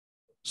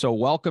So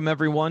welcome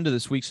everyone to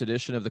this week's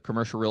edition of the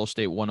Commercial Real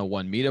Estate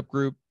 101 Meetup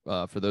Group.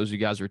 For those of you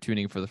guys who are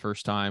tuning for the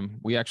first time,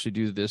 we actually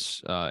do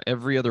this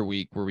every other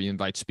week where we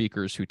invite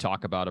speakers who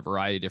talk about a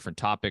variety of different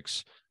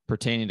topics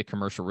pertaining to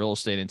commercial real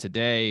estate. And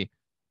today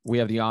we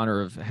have the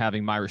honor of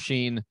having Myra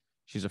Sheene.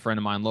 She's a friend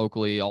of mine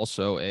locally,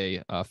 also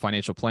a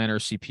financial planner,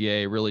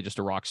 CPA, really just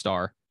a rock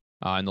star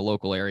in the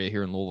local area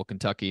here in Louisville,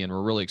 Kentucky. And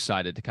we're really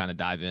excited to kind of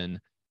dive in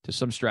to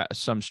some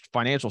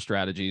financial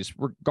strategies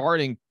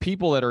regarding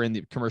people that are in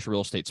the commercial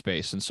real estate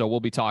space. And so we'll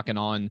be talking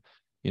on,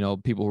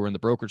 people who are in the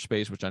brokerage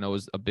space, which I know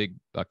is a big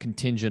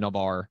contingent of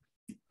our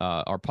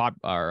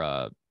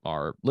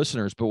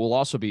listeners, but we'll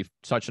also be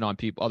touching on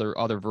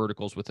other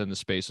verticals within the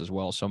space as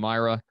well. So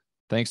Myra,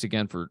 thanks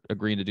again for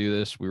agreeing to do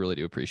this. We really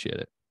do appreciate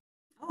it.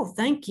 Oh,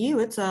 thank you.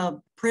 It's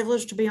a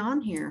privilege to be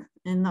on here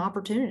and the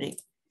opportunity.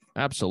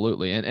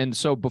 Absolutely. And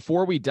so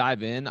before we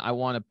dive in, I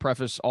want to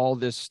preface all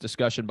this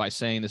discussion by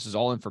saying this is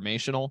all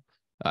informational.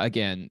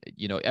 Again,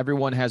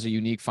 everyone has a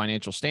unique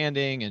financial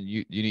standing and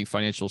unique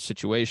financial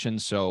situation.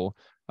 So,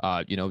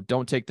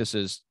 don't take this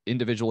as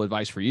individual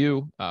advice for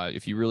you.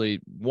 If you really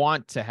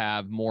want to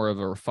have more of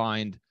a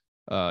refined,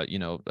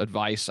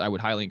 advice, I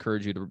would highly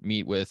encourage you to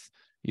meet with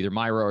either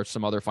Myra or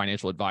some other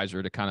financial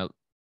advisor to kind of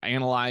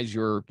analyze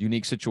your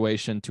unique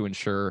situation to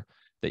ensure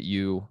that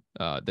you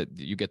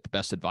get the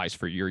best advice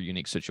for your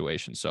unique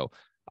situation. So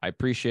I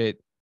appreciate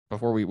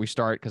before we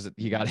start, because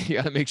you got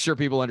to make sure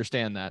people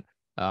understand that.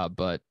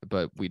 But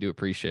we do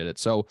appreciate it.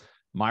 So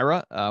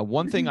Myra,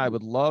 one thing I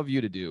would love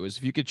you to do is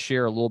if you could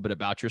share a little bit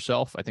about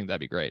yourself, I think that'd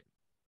be great.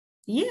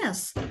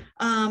 Yes.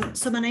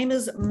 So my name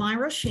is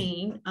Myra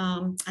Sheene.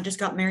 I just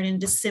got married in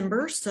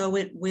December, so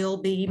it will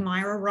be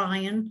Myra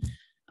Ryan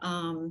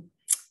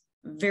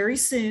very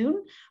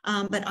soon.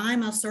 But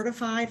I'm a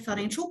certified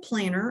financial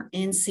planner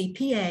and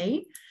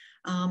CPA.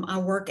 I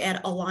work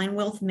at Align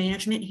Wealth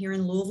Management here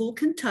in Louisville,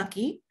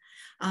 Kentucky.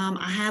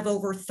 I have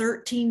over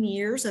 13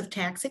 years of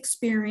tax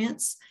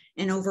experience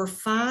and over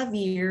 5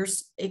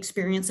 years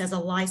experience as a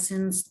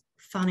licensed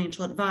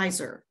financial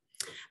advisor.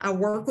 I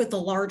work with a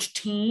large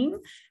team.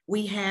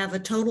 We have a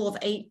total of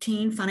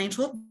 18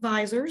 financial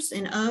advisors,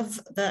 and of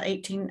the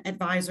 18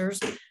 advisors,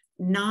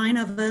 9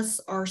 of us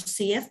are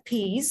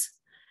CFPs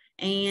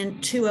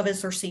and 2 of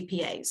us are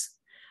CPAs.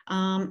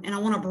 And I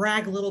want to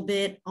brag a little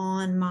bit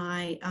on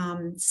my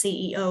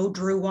CEO,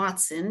 Drew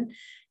Watson,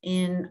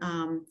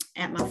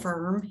 at my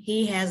firm.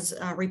 He has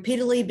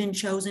repeatedly been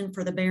chosen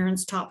for the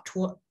Barron's top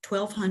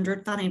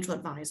 1,200 financial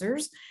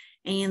advisors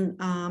and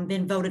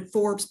been voted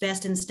Forbes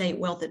Best in State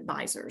Wealth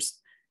Advisors.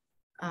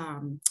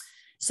 And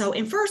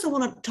first I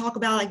want to talk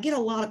about, I get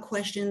a lot of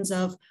questions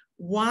of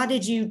why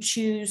did you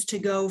choose to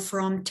go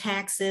from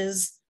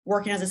taxes,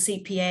 working as a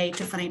CPA,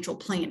 to financial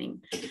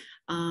planning?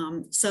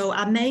 So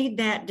I made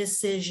that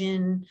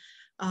decision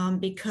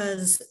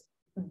because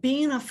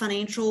being a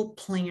financial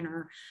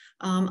planner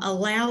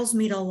allows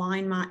me to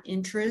align my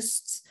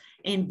interests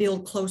and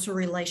build closer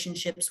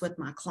relationships with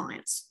my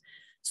clients.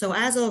 So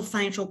as a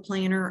financial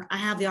planner, I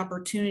have the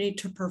opportunity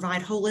to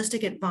provide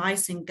holistic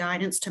advice and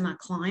guidance to my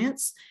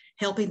clients,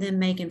 helping them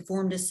make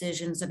informed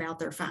decisions about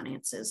their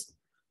finances.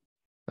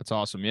 That's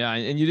awesome. Yeah.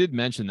 And you did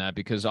mention that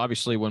because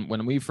obviously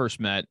when we first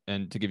met,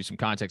 and to give you some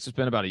context, it's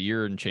been about a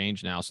year and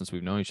change now since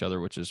we've known each other,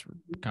 which is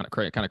kind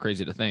of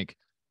crazy to think.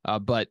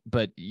 But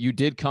you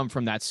did come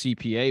from that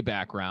CPA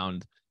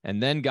background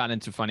and then got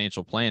into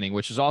financial planning,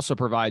 which is also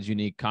provides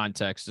unique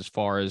context as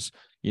far as,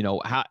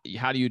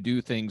 how do you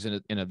do things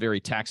in a very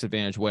tax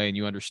advantage way. And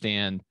you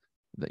understand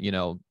that,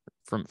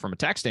 from a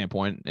tax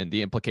standpoint and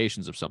the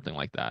implications of something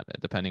like that,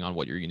 depending on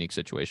what your unique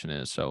situation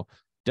is. So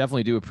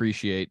definitely do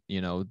appreciate,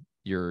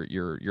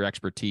 your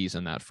expertise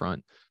in that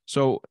front.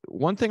 So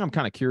one thing I'm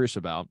kind of curious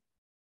about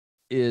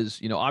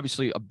is,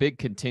 obviously a big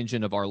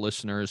contingent of our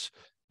listeners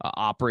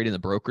operate in the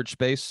brokerage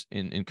space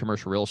in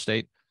commercial real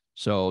estate.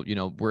 So,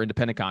 we're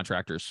independent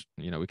contractors,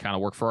 we kind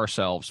of work for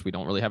ourselves. We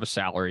don't really have a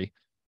salary.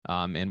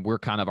 And we're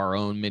kind of our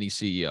own mini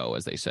CEO,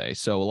 as they say.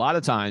 So a lot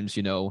of times,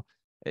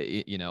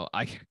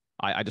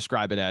 I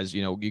describe it as,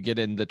 you get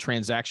in the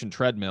transaction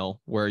treadmill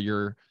where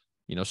you're,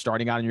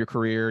 starting out in your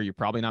career, you're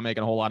probably not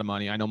making a whole lot of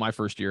money. I know my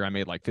first year I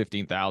made like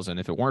 $15,000.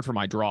 If it weren't for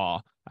my draw,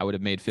 I would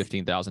have made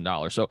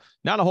 $15,000. So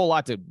not a whole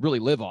lot to really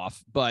live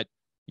off, but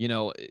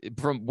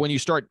from when you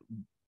start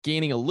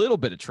gaining a little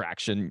bit of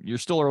traction, you're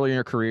still early in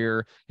your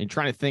career and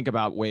trying to think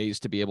about ways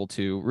to be able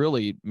to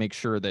really make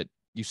sure that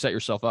you set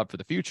yourself up for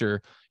the future.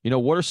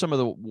 What are some of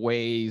the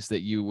ways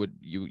that you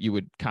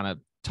would kind of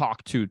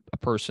talk to a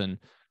person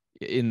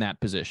in that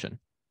position?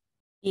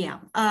 Yeah.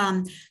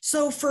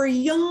 So for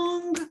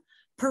young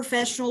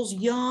professionals,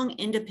 young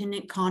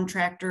independent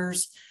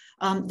contractors,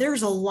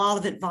 there's a lot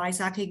of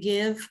advice I could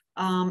give.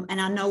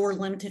 And I know we're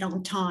limited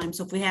on time.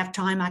 So if we have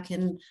time, I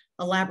can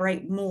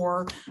elaborate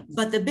more.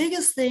 But the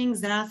biggest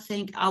things that I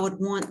think I would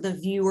want the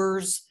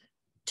viewers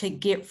to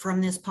get from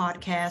this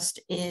podcast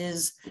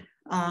is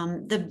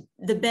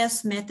the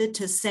best method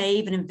to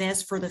save and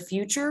invest for the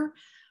future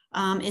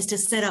is to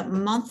set up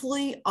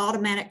monthly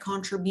automatic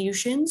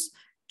contributions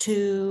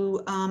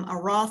to a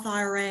Roth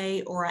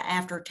IRA or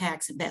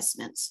after-tax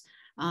investments.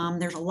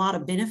 There's a lot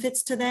of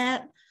benefits to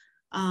that.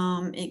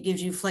 It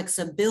gives you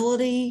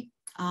flexibility.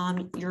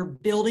 You're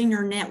building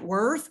your net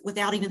worth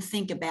without even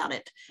think about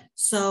it.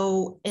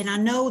 So, and I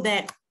know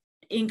that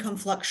income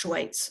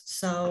fluctuates.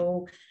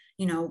 So,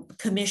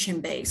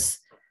 commission base.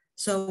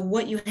 So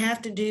what you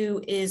have to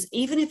do is,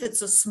 even if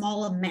it's a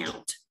small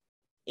amount,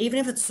 even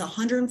if it's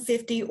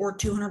 $150 or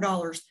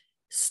 $200,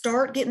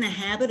 start getting the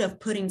habit of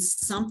putting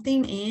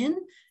something in,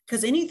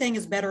 because anything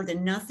is better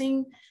than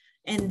nothing.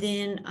 And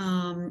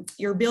then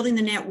you're building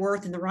the net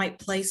worth in the right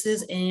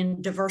places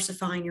and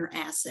diversifying your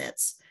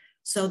assets.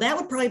 So that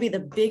would probably be the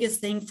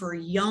biggest thing for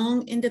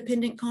young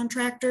independent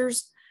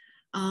contractors.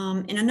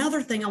 And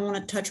another thing I want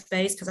to touch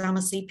base, because I'm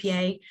a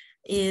CPA,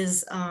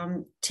 is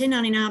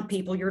 1099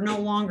 people. You're no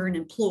longer an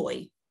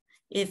employee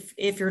if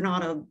you're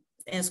not a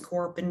S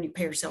corp and you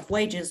pay yourself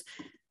wages.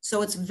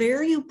 So it's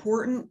very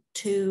important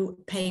to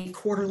pay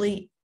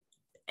quarterly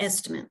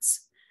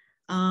estimates.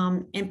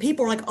 And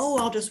people are like, oh,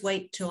 I'll just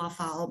wait till I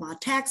file my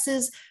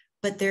taxes,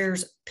 but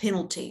there's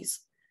penalties.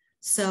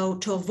 So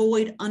to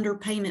avoid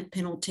underpayment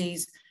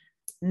penalties,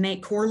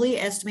 make quarterly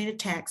estimated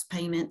tax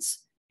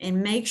payments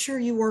and make sure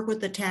you work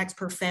with the tax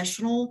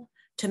professional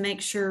to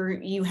make sure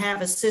you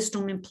have a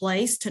system in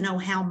place to know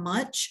how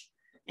much,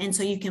 and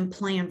so you can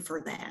plan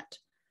for that.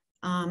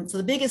 So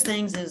the biggest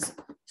things is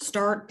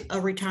start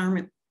a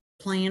retirement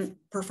plan,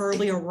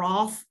 preferably a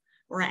Roth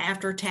or an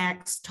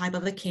after-tax type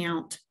of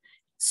account.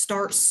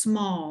 Start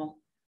small,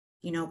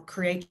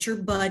 create your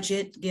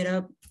budget,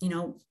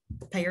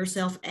 pay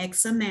yourself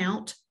X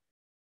amount.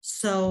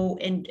 So,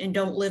 and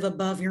don't live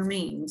above your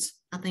means.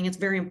 I think it's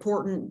very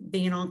important,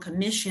 being on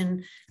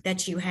commission,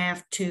 that you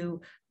have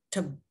to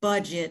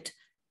budget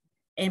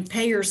and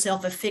pay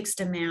yourself a fixed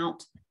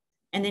amount.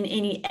 And then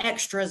any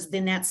extras,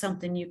 then that's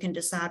something you can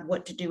decide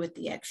what to do with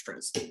the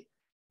extras.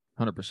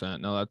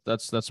 100%. No,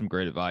 that's some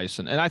great advice.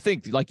 And I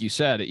think, like you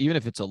said, even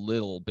if it's a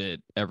little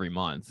bit every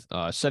month,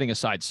 setting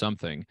aside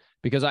something,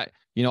 because I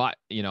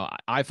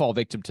fall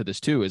victim to this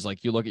too, is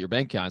like, you look at your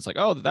bank account, it's like,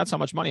 oh, that's how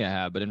much money I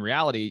have. But in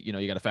reality,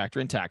 you got to factor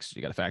in taxes,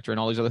 you got to factor in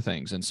all these other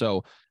things. And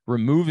so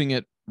removing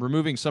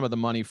some of the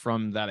money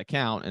from that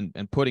account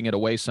and putting it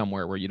away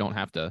somewhere where you don't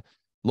have to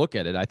look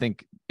at it, I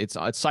think it's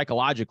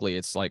psychologically,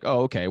 it's like,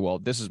 oh, okay, well,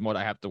 this is what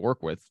I have to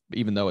work with,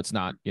 even though it's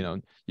not,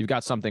 you've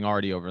got something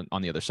already over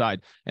on the other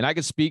side. And I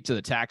could speak to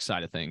the tax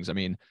side of things. I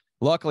mean,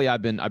 luckily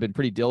I've been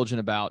pretty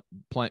diligent about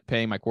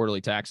paying my quarterly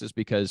taxes,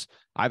 because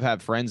I've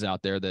had friends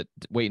out there that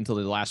wait until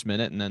the last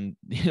minute. And then,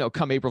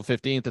 come April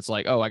 15th, it's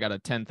like, oh, I got a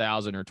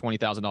 $10,000 or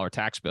 $20,000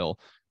 tax bill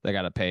they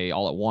got to pay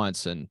all at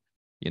once. And,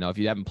 if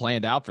you haven't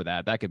planned out for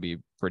that, that could be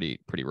pretty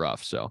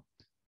rough. So,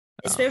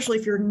 especially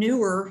if you're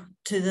newer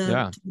to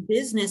the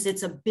business,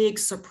 it's a big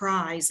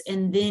surprise.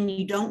 And then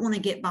you don't want to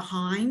get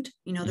behind,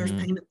 there's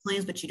payment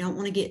plans, but you don't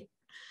want to get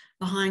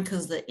behind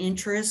because the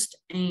interest.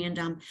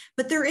 And,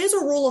 but there is a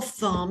rule of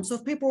thumb. So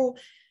if people,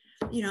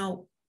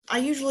 I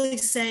usually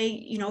say,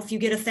 if you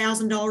get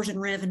 $1,000 in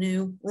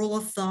revenue, rule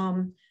of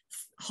thumb,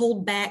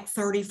 hold back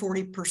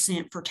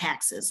 30-40% for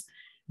taxes.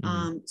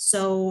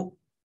 So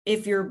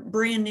if you're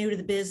brand new to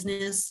the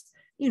business,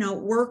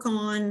 work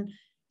on,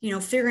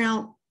 figuring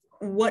out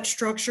what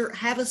structure,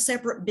 have a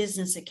separate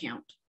business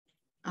account,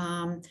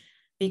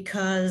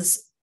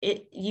 because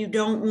you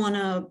don't want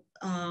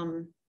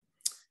to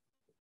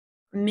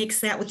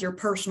mix that with your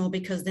personal,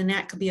 because then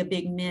that could be a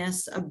big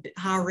mess, a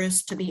high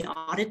risk to be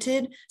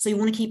audited. So you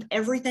want to keep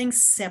everything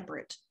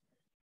separate.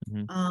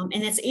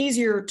 And it's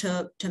easier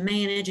to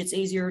manage. It's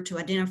easier to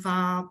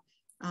identify,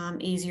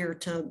 easier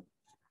to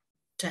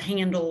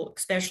handle,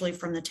 especially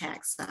from the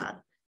tax side.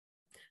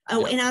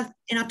 Oh, yeah.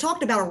 And I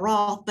talked about a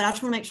Roth, but I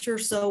just want to make sure.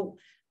 So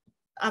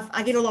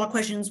I get a lot of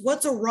questions.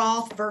 What's a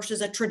Roth versus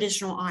a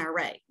traditional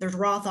IRA? There's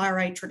Roth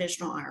IRA,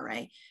 traditional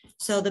IRA.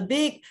 So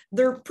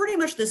they're pretty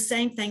much the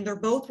same thing. They're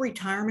both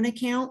retirement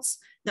accounts.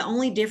 The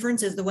only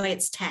difference is the way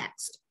it's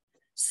taxed.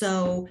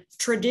 So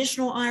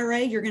traditional IRA,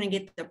 you're going to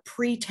get the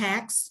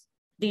pre-tax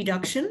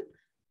deduction,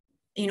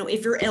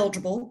 if you're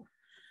eligible.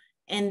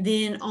 And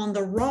then on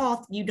the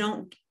Roth, you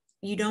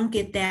don't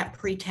get that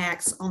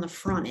pre-tax on the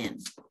front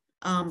end.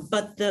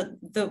 But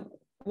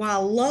why I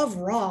love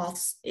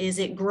Roths is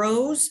it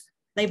grows.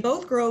 They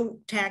both grow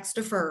tax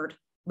deferred,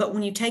 but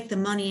when you take the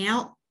money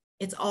out,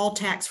 it's all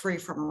tax-free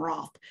from a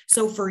Roth.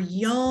 So for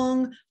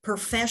young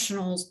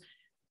professionals,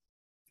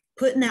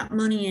 putting that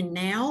money in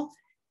now,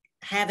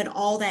 having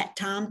all that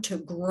time to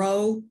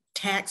grow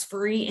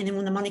tax-free, and then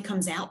when the money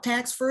comes out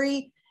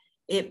tax-free,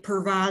 it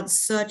provides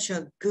such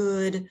a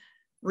good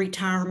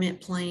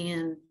retirement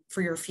plan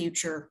for your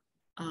future.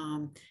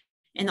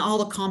 And all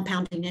the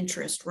compounding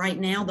interest. Right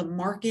now, the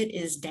market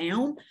is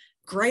down.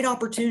 Great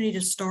opportunity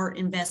to start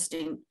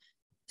investing.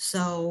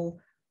 So,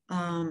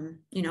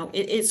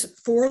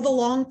 it's for the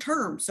long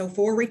term. So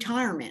for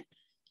retirement,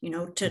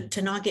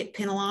 to not get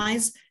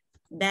penalized,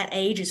 that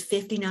age is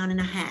 59 and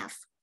a half.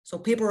 So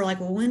people are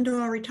like, well, when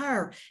do I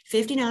retire?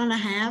 59 and a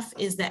half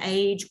is the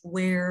age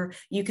where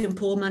you can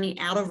pull money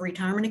out of a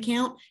retirement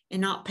account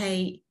and not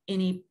pay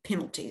any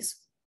penalties.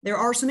 There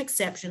are some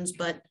exceptions,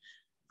 but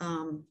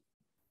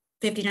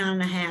 59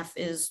 and a half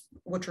is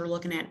what you're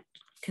looking at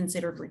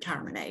considered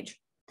retirement age.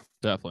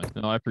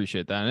 Definitely. No, I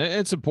appreciate that. And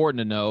it's important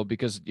to know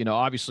because,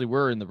 obviously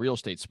we're in the real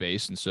estate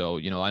space. And so,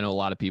 I know a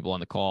lot of people on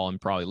the call and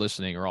probably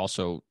listening are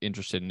also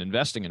interested in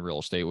investing in real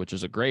estate, which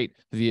is a great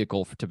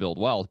vehicle to build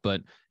wealth,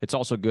 but it's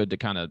also good to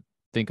kind of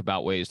think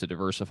about ways to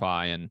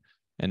diversify and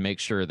make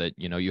sure that,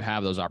 you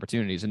have those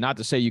opportunities, and not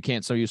to say you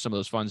can't still use some of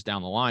those funds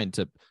down the line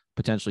to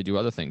potentially do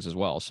other things as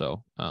well.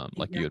 So,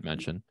 like you had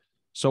mentioned.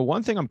 So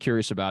one thing I'm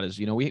curious about is,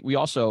 we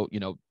also,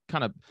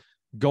 kind of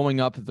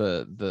going up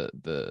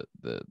the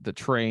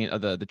train,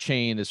 the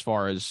chain, as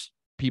far as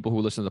people who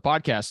listen to the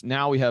podcast.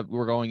 Now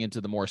we're going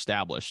into the more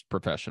established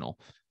professional,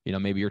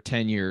 maybe you're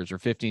 10 years or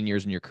 15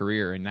 years in your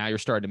career, and now you're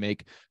starting to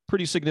make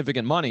pretty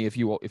significant money if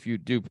you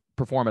do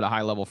perform at a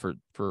high level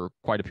for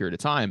quite a period of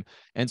time.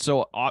 And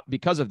so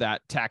because of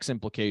that, tax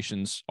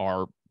implications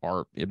are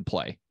in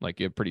play. Like,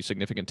 you have pretty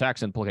significant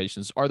tax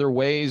implications. Are there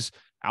ways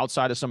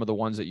outside of some of the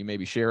ones that you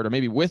maybe shared, or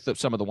maybe with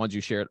some of the ones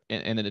you shared,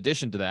 and in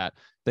addition to that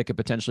could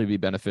potentially be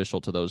beneficial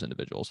to those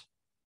individuals?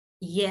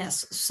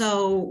 Yes.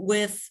 So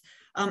with,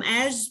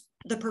 as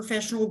the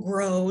professional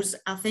grows,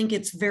 I think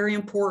it's very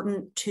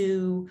important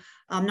to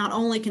not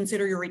only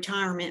consider your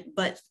retirement,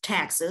 but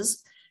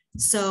taxes.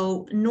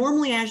 So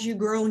normally as you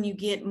grow and you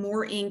get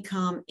more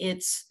income,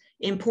 it's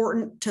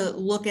important to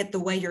look at the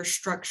way you're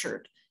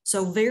structured.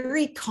 So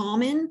very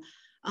common,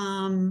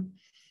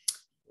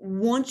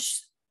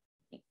 once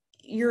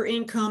your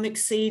income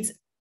exceeds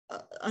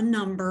a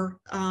number,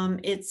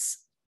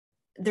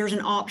 there's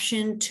an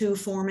option to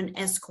form an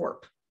S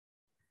Corp.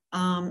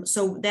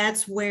 So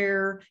that's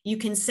where you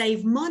can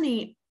save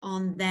money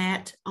on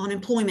that, on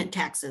employment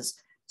taxes.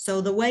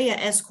 So the way a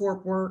S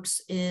Corp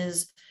works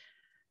is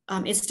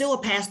it's still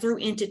a pass-through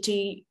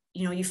entity.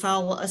 You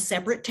file a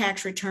separate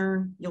tax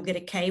return, you'll get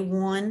a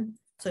K-1,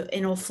 so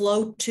and it'll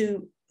flow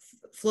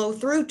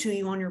through to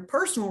you on your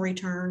personal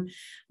return,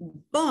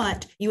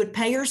 but you would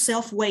pay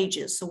yourself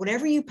wages. So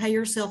whatever you pay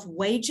yourself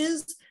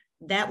wages,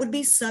 that would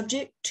be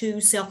subject to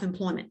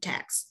self-employment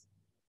tax.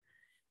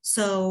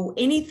 So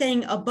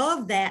anything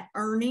above that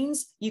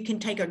earnings, you can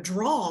take a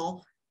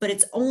draw, but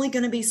it's only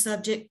going to be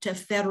subject to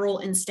federal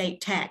and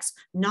state tax,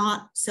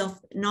 not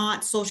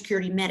Social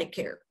Security,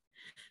 Medicare.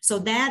 So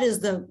that is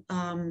the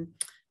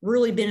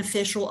really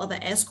beneficial of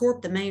an S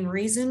Corp. The main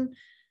reason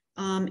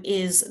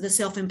is the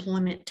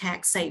self-employment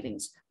tax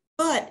savings.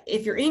 But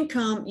if your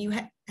income, you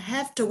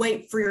have to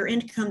wait for your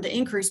income to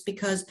increase,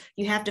 because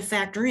you have to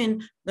factor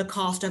in the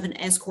cost of an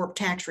S Corp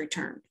tax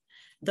return,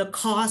 the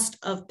cost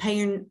of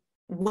paying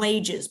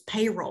wages,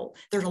 payroll.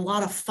 There's a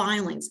lot of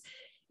filings.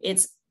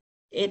 It's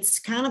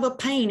kind of a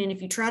pain. And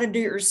if you try to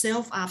do it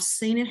yourself, I've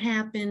seen it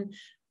happen.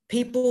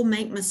 People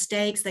make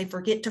mistakes, they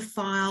forget to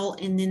file,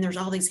 and then there's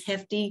all these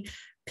hefty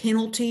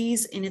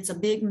penalties, and it's a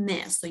big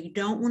mess. So you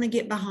don't want to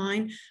get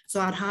behind. So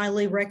I'd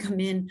highly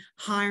recommend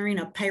hiring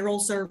a payroll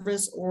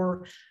service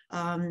or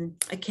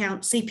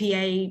account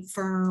CPA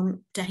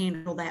firm to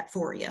handle that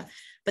for you.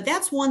 But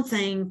that's one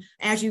thing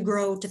as you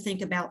grow to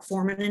think about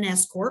forming an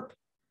S Corp.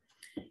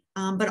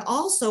 But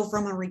also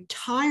from a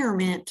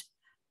retirement,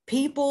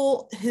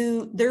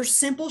 there's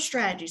simple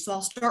strategies. So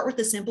I'll start with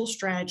the simple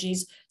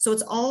strategies. So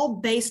it's all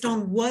based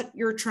on what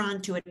you're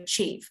trying to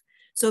achieve.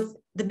 So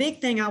the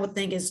big thing I would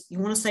think is you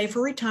want to save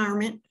for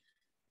retirement.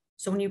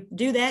 So when you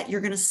do that,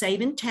 you're going to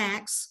save in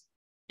tax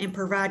and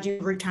provide you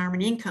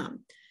retirement income.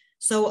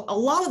 So a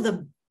lot of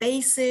the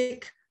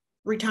basic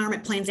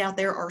retirement plans out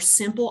there are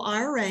simple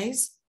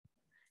IRAs,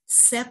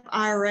 SEP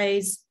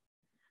IRAs,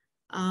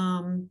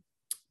 and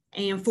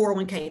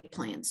 401k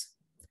plans.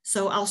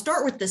 So I'll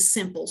start with the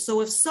simple.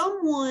 So if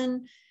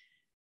someone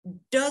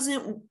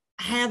doesn't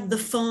have the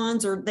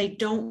funds, or they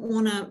don't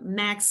want to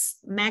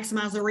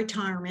maximize their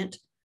retirement,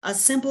 a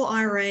simple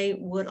IRA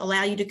would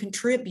allow you to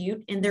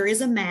contribute, and there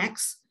is a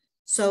max.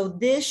 So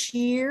this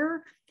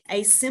year,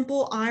 a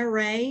simple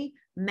IRA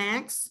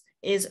max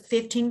is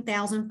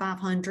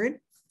 $15,500.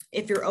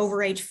 If you're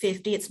over age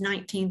 50, it's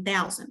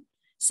 $19,000.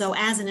 So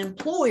as an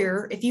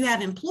employer, if you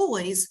have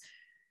employees,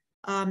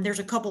 there's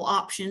a couple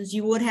options.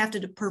 You would have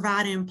to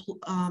provide an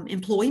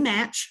employee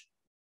match.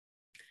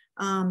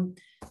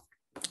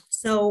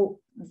 So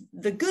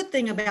the good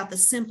thing about the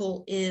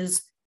simple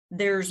is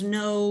there's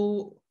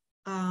no,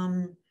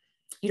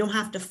 you don't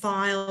have to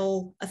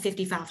file a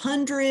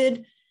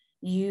 5,500.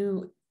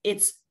 You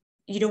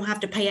don't have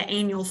to pay an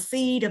annual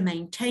fee to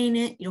maintain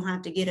it. You don't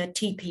have to get a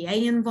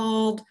TPA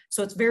involved.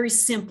 So it's very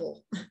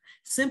simple.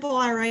 Simple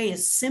IRA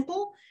is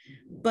simple,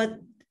 but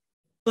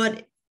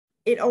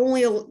it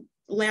only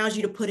allows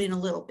you to put in a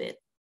little bit.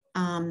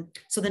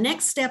 So the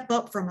next step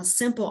up from a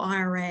simple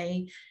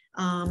IRA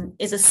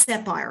is a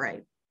SEP IRA.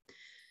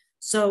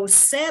 So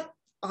SEP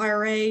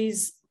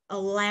IRAs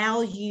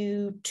allow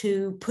you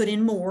to put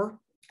in more.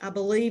 I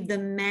believe the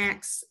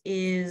max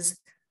is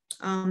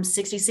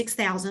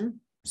 66,000.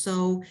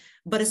 So,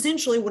 but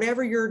essentially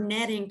whatever your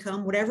net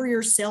income, whatever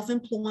your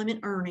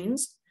self-employment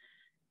earnings,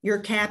 you're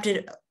capped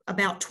at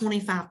about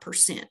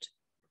 25%.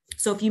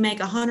 So if you make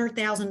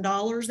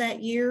 $100,000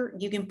 that year,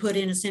 you can put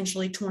in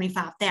essentially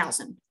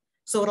 $25,000.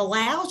 So it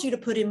allows you to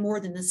put in more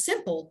than the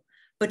simple,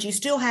 but you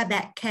still have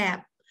that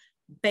cap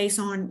based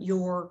on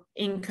your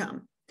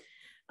income.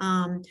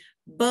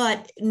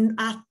 But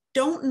I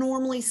don't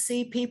normally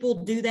see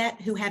people do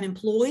that who have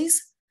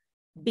employees,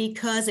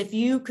 because if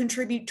you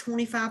contribute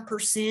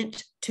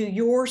 25% to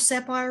your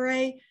SEP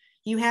IRA,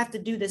 you have to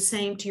do the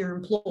same to your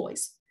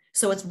employees.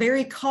 So it's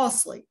very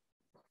costly.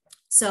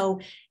 So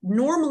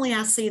normally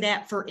I see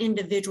that for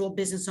individual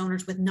business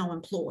owners with no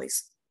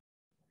employees.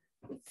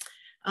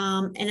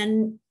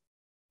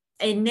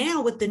 And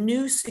now with the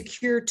new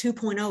Secure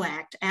 2.0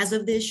 Act, as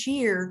of this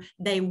year,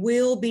 they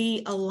will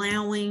be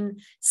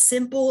allowing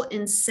simple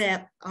and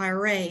SEP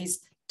IRAs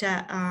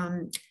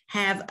to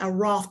have a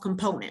Roth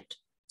component.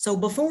 So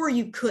before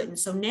you couldn't.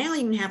 So now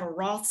you can have a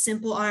Roth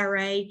simple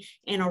IRA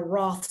and a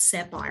Roth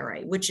SEP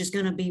IRA, which is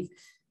going to be,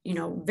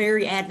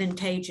 very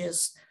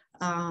advantageous.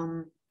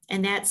 And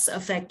that's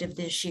effective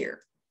this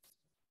year.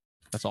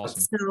 That's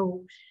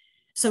awesome.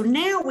 So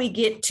now we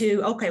get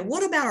to, okay,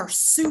 what about our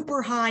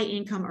super high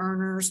income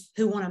earners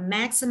who want to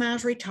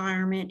maximize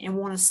retirement and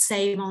want to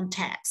save on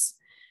tax?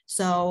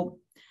 So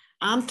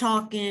I'm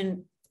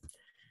talking,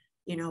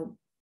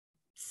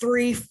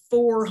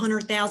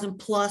 300,000-400,000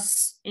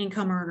 plus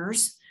income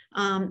earners.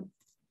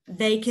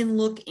 They can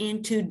look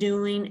into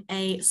doing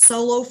a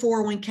solo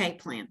 401k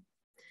plan.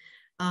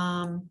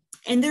 And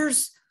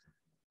there's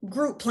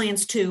group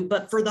plans too,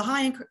 but for the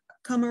high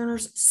income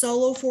earners,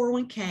 solo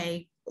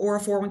 401k or a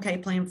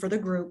 401k plan for the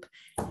group.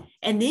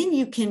 And then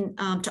you can,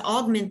 to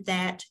augment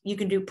that, you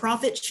can do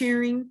profit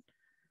sharing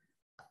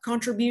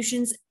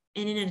contributions.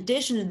 And in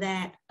addition to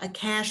that, a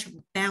cash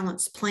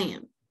balance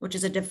plan, which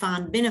is a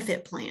defined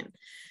benefit plan.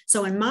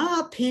 So in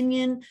my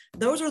opinion,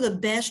 those are the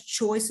best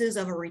choices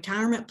of a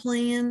retirement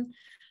plan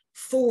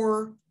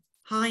for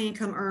high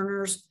income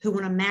earners who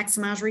want to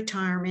maximize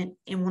retirement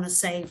and want to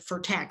save for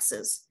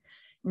taxes.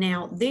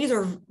 Now, these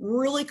are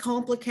really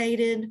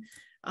complicated.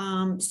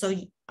 So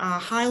I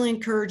highly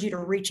encourage you to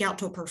reach out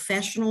to a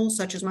professional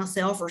such as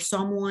myself or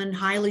someone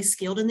highly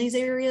skilled in these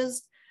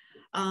areas,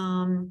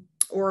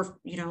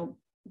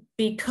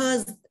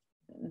 because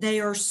they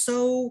are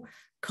so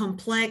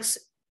complex.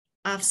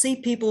 I've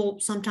seen people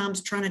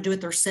sometimes trying to do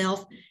it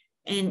themselves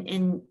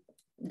and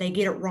they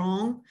get it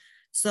wrong.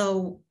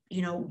 So,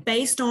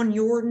 based on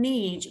your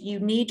needs, you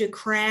need to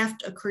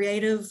craft a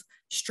creative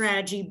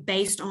strategy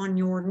based on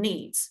your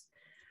needs.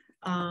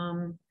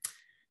 And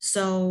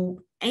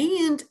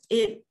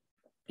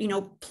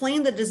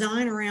plan the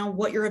design around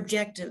what your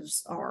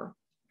objectives are,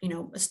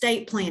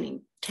 estate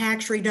planning,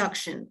 tax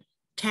reduction,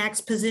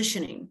 tax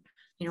positioning,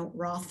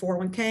 Roth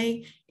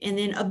 401k, and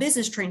then a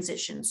business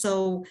transition.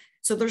 So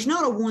there's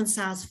not a one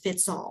size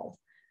fits all.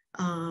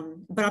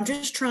 But I'm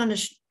just trying to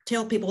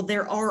tell people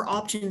there are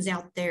options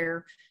out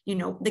there.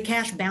 The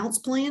cash balance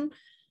plan,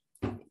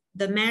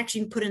 the max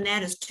you can put in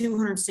that is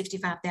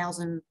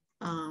 $265,000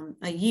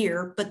 a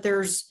year, but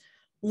there's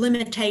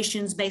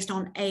limitations based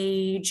on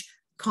age,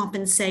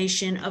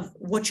 compensation of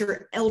what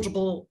you're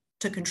eligible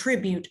to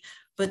contribute.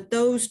 But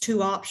those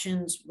two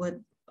options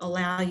would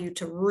allow you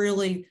to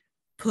really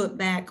put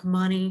back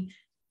money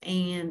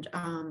and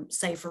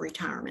save for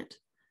retirement.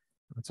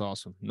 That's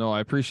awesome. No, I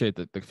appreciate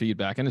the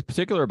feedback, and in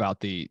particular about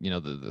the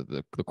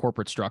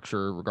corporate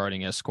structure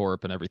regarding S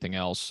Corp and everything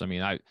else. I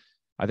mean, I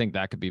think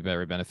that could be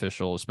very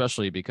beneficial,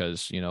 especially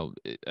because,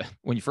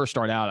 when you first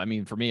start out, I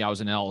mean, for me, I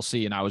was in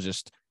LLC and I was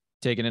just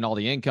taking in all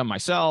the income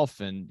myself.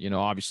 And,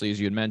 obviously, as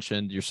you had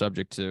mentioned, you're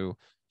subject to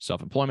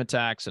self-employment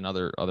tax and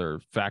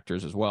other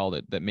factors as well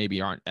that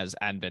maybe aren't as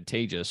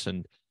advantageous.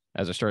 And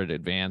as I started to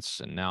advance,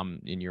 and now I'm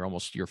in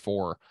almost year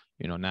 4,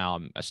 now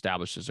I'm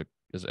established as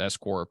S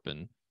Corp,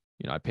 and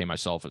I pay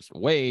myself as a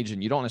wage,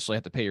 and you don't necessarily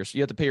have to pay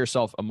you have to pay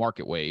yourself a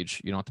market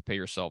wage. You don't have to pay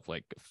yourself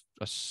like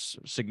a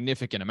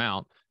significant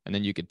amount. And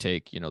then you could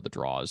take, the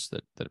draws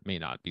that may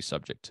not be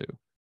subject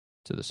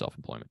to the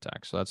self-employment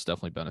tax. So that's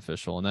definitely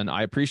beneficial. And then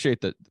I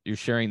appreciate that you're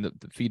sharing the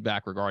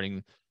feedback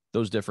regarding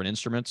those different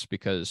instruments,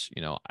 because,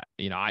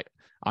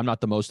 I'm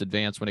not the most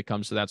advanced when it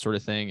comes to that sort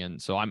of thing.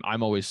 And so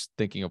I'm always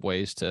thinking of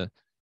ways to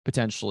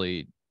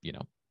potentially,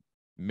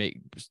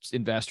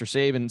 invest or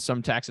save in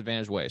some tax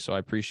advantage way. So I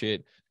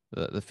appreciate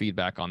the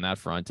feedback on that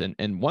front.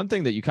 And one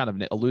thing that you kind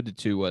of alluded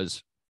to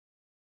was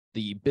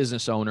the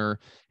business owner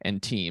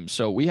and team.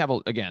 So we have,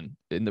 again,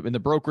 in the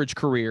brokerage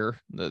career,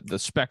 the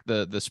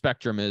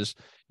spectrum is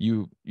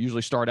you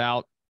usually start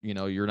out,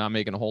 you're not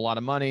making a whole lot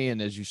of money. And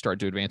as you start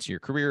to advance in your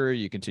career,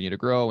 you continue to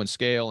grow and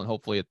scale. And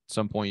hopefully at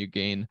some point you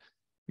gain,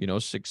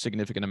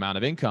 significant amount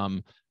of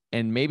income.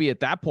 And maybe at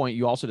that point,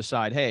 you also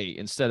decide, hey,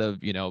 instead of,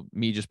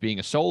 me just being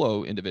a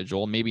solo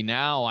individual, maybe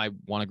now I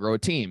want to grow a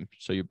team.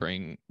 So you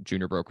bring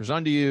junior brokers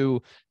under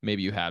you.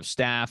 Maybe you have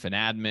staff and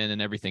admin and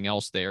everything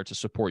else there to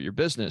support your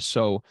business.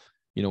 So,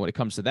 when it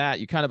comes to that,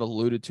 you kind of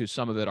alluded to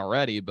some of it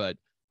already, but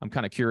I'm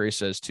kind of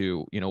curious as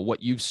to,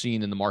 what you've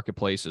seen in the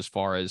marketplace as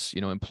far as,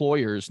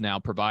 employers now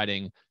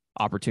providing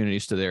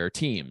opportunities to their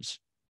teams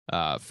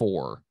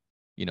for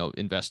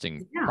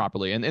investing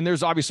properly. And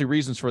there's obviously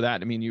reasons for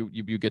that. I mean,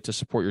 you get to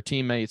support your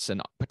teammates,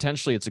 and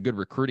potentially it's a good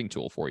recruiting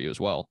tool for you as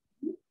well.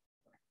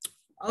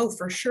 Oh,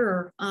 for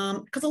sure.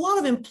 Because a lot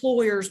of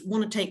employers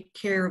want to take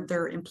care of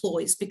their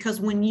employees,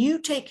 because when you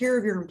take care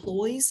of your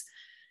employees,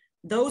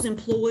 those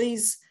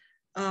employees,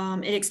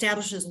 it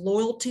establishes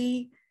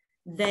loyalty.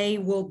 They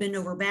will bend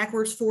over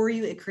backwards for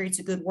you. It creates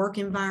a good work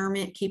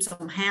environment, keeps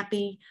them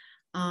happy.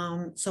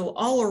 So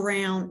all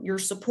around, you're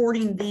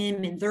supporting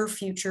them in their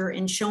future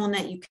and showing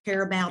that you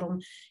care about them.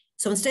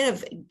 So instead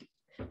of,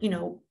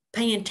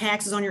 paying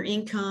taxes on your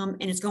income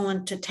and it's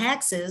going to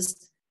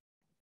taxes,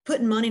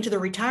 putting money into the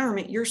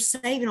retirement, you're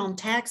saving on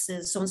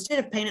taxes. So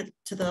instead of paying it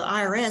to the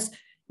IRS,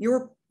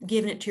 you're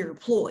giving it to your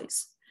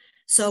employees.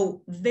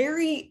 So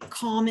very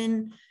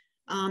common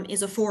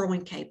is a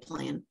 401k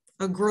plan,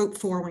 a group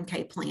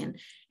 401k plan.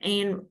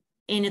 And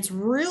it's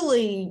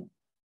really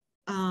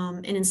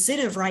an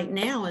incentive right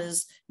now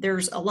is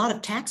there's a lot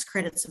of tax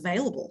credits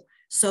available.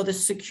 So the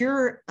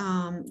Secure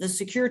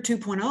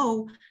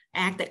 2.0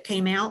 Act that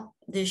came out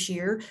this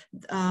year,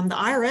 the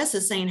IRS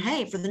is saying,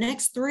 hey, for the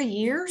next 3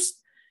 years,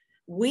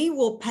 we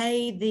will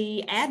pay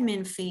the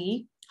admin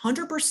fee,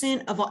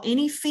 100% of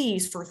any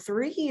fees for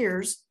 3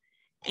 years,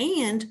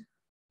 and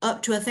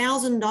up to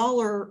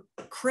 $1,000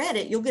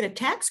 credit. You'll get a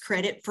tax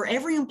credit for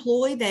every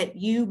employee that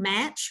you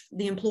match,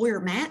 the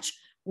employer match.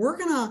 We're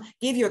going to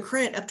give you a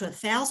credit up to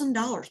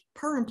 $1,000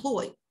 per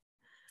employee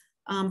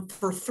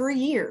for 3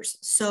 years.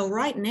 So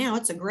right now,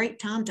 it's a great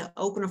time to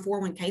open a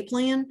 401k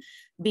plan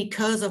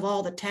because of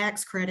all the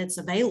tax credits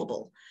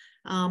available.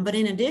 But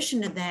in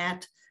addition to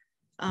that,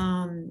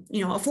 a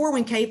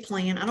 401k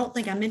plan, I don't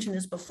think I mentioned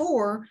this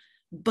before,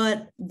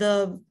 but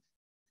the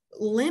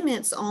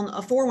limits on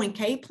a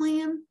 401k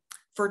plan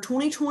for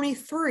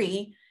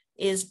 2023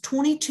 is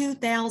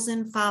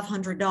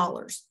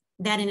 $22,500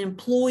 that an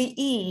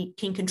employee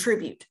can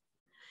contribute.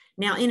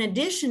 Now, in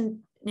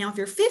addition, if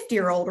you're 50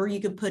 or older, you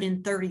could put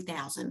in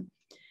 30,000.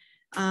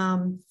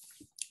 And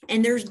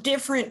there's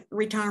different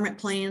retirement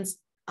plans,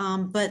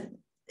 but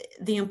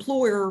the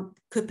employer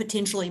could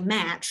potentially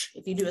match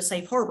if you do a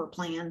safe harbor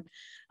plan.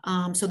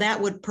 So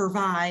that would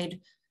provide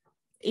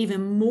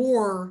even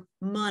more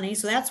money.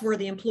 So that's where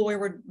the employer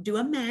would do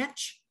a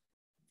match,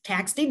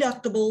 tax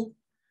deductible,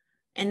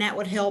 and that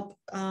would help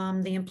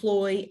the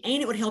employee,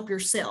 and it would help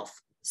yourself.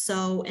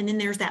 So, and then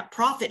there's that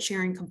profit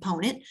sharing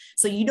component.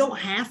 So you don't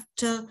have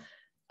to,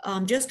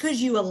 just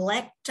because you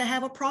elect to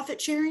have a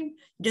profit sharing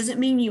doesn't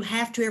mean you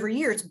have to every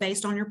year. It's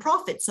based on your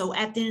profit. So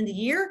at the end of the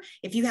year,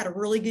 if you had a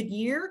really good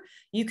year,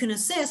 you can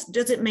assess,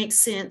 does it make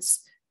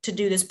sense to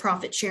do this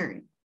profit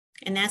sharing?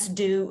 And that's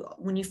due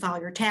when you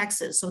file your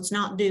taxes. So it's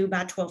not due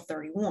by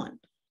 12/31.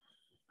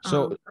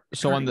 So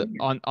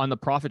on the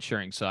profit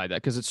sharing side,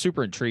 that, because it's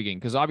super intriguing,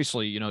 because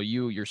obviously,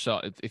 you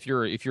yourself, if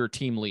you're a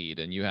team lead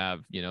and you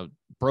have,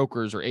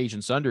 brokers or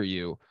agents under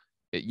you,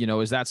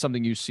 is that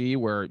something you see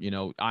where,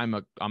 I'm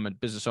a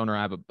business owner,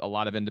 I have a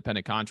lot of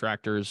independent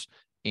contractors,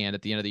 and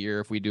at the end of the year,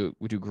 if we do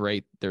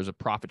great, there's a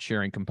profit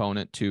sharing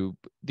component to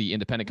the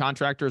independent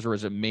contractors, or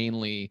is it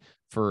mainly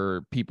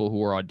for people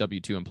who are on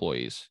W-2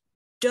 employees?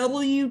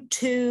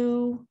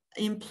 W-2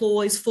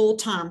 employees full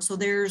time. So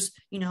there's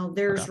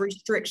okay.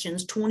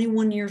 Restrictions,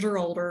 21 years or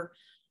older.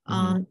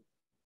 Mm-hmm.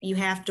 You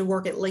have to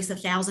work at least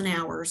 1,000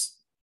 hours.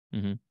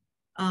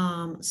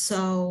 Mm-hmm.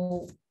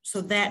 So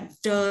that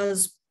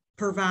does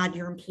provide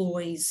your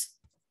employees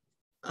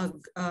a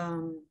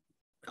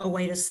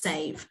way to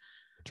save.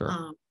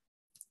 Sure.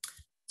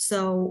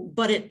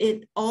 But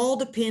it all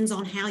depends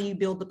on how you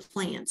build the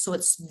plan. So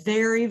it's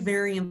very,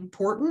 very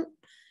important.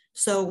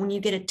 So when you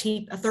get a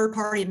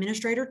third-party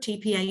administrator,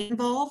 TPA,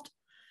 involved,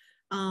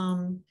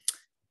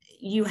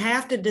 you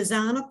have to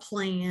design a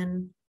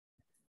plan,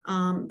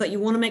 but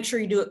you want to make sure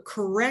you do it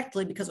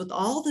correctly, because with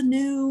all the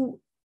new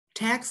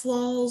tax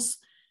laws,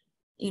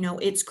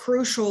 it's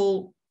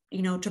crucial,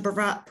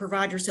 to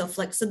provide yourself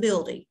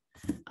flexibility.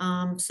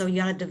 So you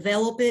got to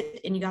develop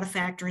it, and you got to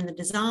factor in the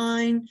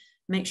design,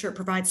 make sure it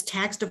provides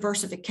tax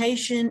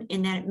diversification,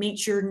 and that it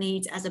meets your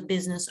needs as a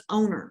business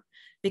owner,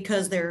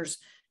 because there's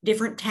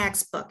different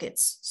tax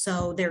buckets.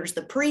 So there's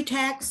the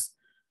pre-tax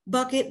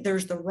bucket,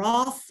 there's the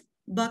Roth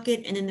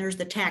bucket, and then there's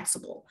the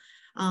taxable.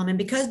 And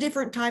because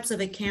different types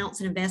of accounts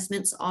and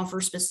investments offer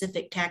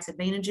specific tax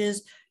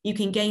advantages, you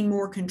can gain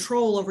more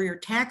control over your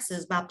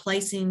taxes by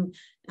placing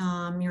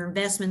your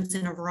investments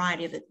in a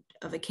variety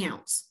of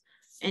accounts.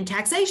 And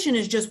taxation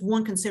is just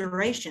one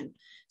consideration.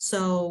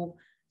 So,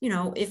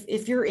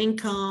 if your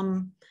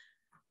income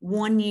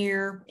one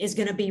year is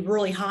going to be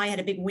really high, had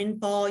a big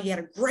windfall, you had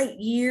a great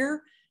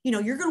year,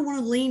 you're going to want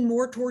to lean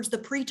more towards the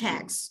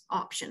pre-tax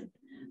option.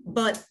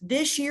 But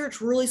this year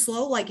it's really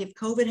slow. Like if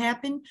COVID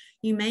happened,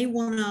 you may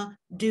want to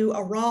do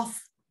a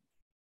Roth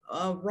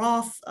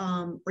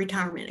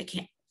retirement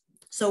account.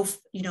 So,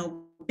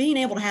 being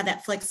able to have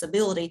that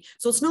flexibility.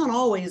 So it's not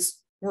always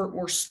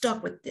we're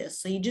stuck with this.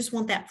 So you just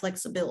want that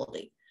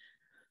flexibility.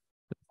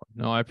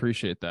 No, I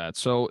appreciate that.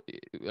 So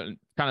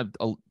kind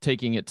of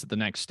taking it to the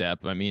next step.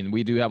 I mean,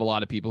 we do have a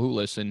lot of people who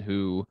listen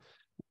who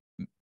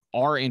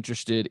are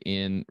interested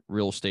in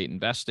real estate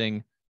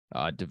investing,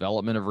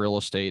 development of real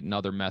estate and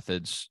other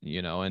methods,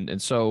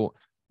 and so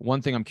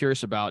one thing I'm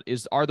curious about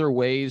is, are there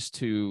ways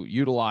to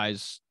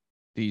utilize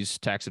these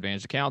tax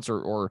advantage accounts,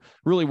 or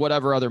really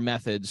whatever other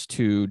methods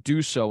to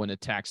do so in a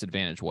tax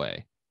advantage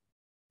way?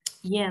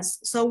 Yes.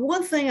 So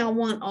one thing I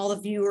want all the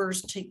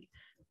viewers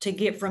to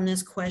get from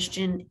this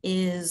question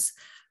is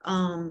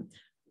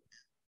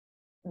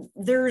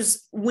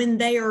when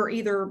they are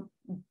either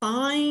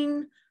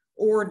buying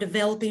or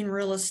developing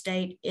real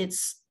estate,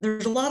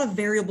 there's a lot of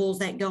variables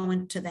that go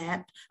into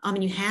that.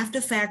 And you have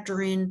to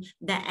factor in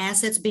the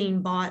assets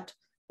being bought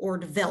or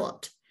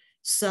developed.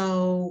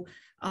 So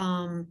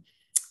a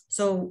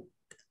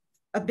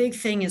big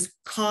thing is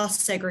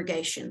cost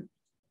segregation.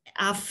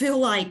 I feel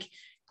like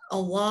a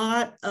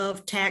lot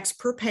of tax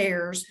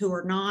preparers who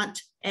are not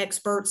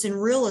experts in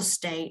real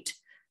estate,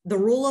 the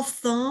rule of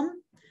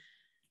thumb,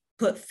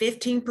 put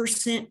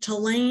 15% to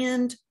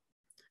land,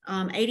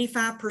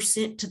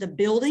 85% to the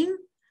building.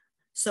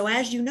 So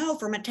as you know,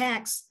 from a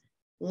tax,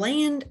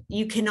 land,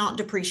 you cannot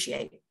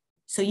depreciate.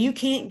 So you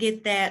can't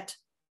get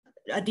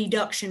a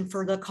deduction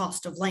for the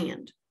cost of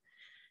land.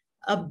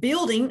 A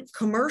building,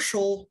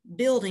 commercial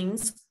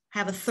buildings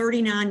have a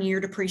 39-year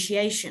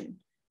depreciation.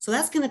 So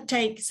that's going to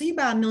take, so you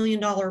buy $1 million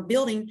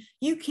building,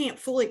 you can't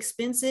fully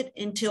expense it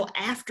until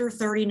after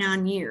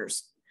 39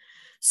 years.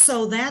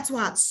 So that's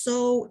why it's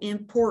so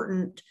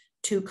important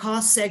to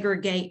cost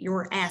segregate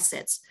your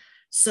assets.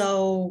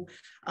 So,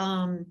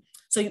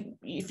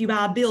 if you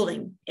buy a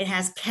building, it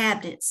has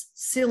cabinets,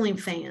 ceiling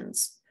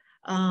fans,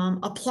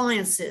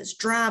 appliances,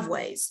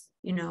 driveways,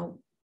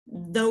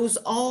 those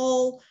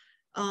all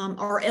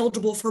are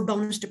eligible for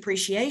bonus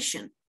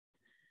depreciation.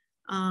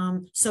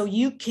 So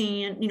you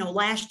can,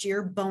 last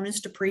year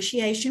bonus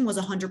depreciation was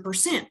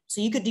 100%.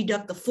 So you could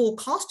deduct the full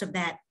cost of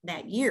that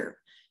year.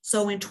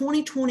 So in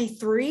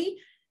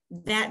 2023,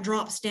 that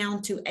drops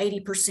down to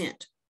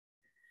 80%.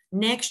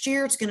 Next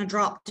year, it's going to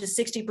drop to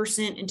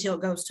 60% until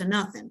it goes to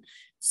nothing.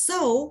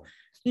 So,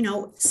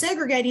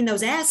 segregating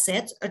those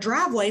assets, a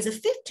driveway is a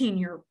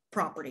 15-year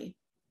property.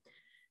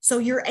 So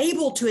you're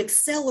able to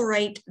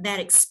accelerate that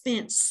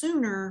expense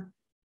sooner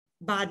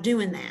by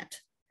doing that.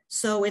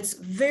 So it's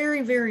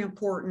very, very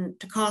important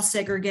to cost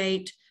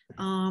segregate.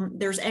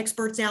 There's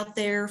experts out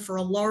there for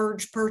a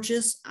large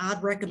purchase.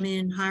 I'd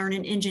recommend hiring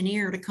an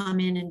engineer to come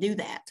in and do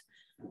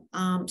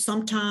that.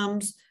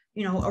 Sometimes,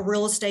 a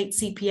real estate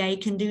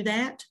CPA can do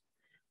that,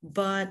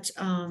 but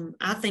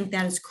I think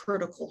that is a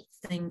critical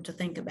thing to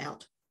think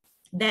about.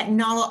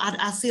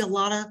 I see a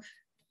lot of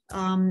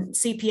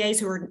CPAs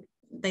who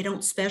they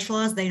don't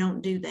specialize, they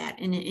don't do that,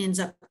 and it ends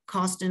up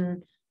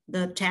costing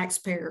the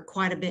taxpayer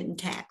quite a bit in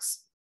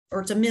tax,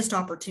 or it's a missed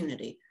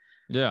opportunity.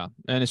 Yeah,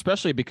 and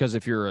especially because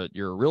if you're a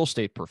real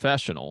estate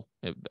professional,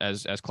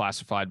 as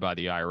classified by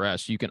the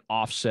IRS, you can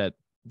offset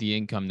the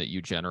income that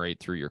you generate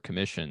through your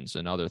commissions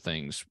and other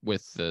things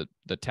with the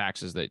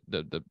taxes that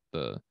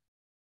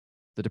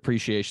the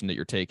depreciation that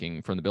you're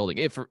taking from the building.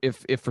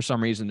 If for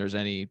some reason there's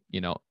any,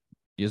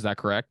 is that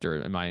correct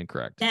or am I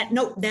incorrect?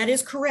 That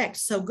is correct.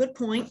 So good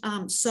point.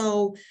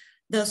 So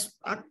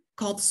I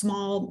call it the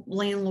small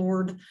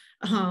landlord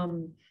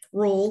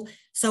rule.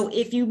 So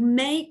if you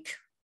make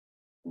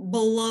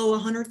below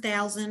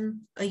 $100,000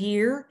 a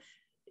year,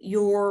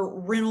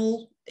 your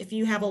rental, if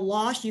you have a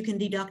loss, you can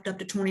deduct up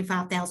to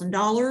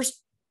 $25,000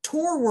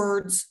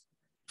 towards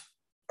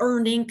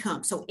earned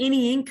income. So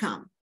any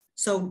income.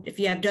 So if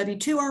you have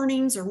W-2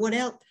 earnings or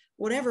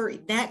whatever,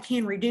 that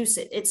can reduce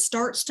it. It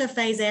starts to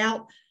phase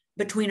out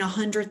between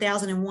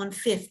 100,000 and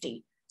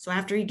 150. So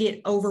after you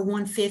get over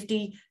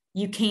 150,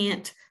 you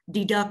can't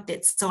deduct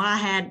it. So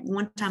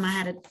one time I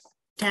had a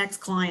tax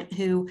client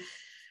who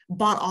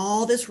bought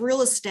all this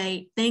real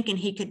estate thinking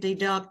he could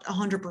deduct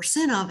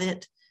 100% of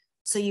it.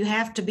 So you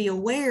have to be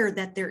aware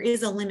that there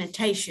is a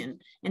limitation,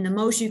 and the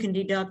most you can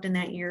deduct in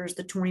that year is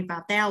the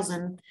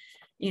 25,000,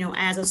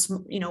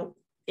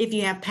 if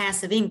you have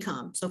passive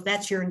income. So if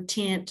that's your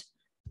intent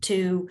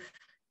to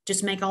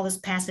just make all this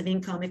passive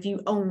income, if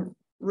you own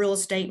real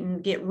estate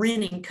and get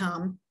rent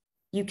income,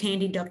 you can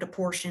deduct a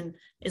portion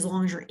as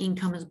long as your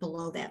income is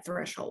below that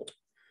threshold.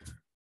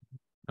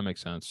 That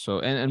makes sense. So,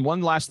 and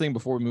one last thing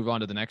before we move on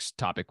to the next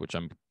topic, which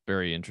I'm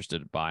very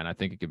interested by, and I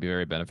think it could be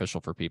very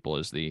beneficial for people,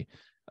 is the,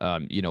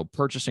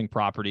 purchasing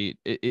property.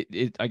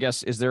 I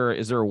guess, is there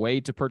a way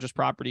to purchase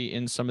property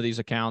in some of these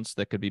accounts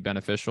that could be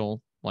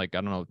beneficial? Like,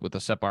 I don't know, with the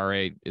SEP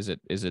IRA, is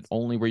it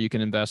only where you can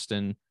invest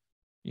in,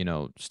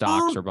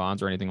 stocks or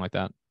bonds or anything like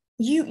that?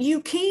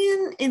 You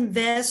can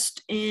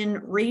invest in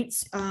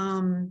REITs,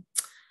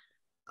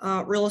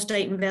 real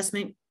estate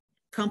investment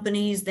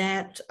companies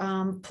that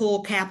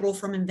pull capital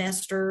from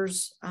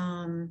investors,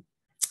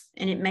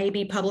 and it may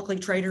be publicly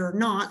traded or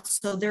not.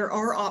 So there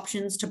are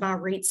options to buy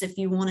REITs if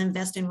you want to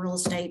invest in real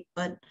estate,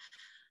 but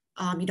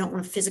you don't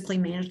want to physically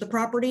manage the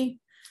property.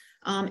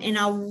 And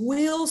I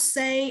will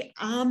say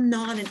I'm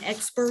not an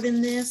expert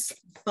in this,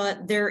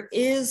 but there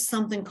is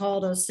something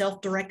called a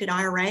self-directed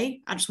IRA.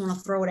 I just want to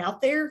throw it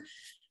out there.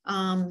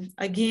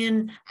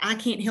 Again, I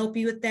can't help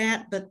you with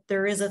that, but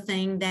there is a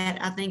thing that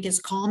I think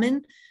is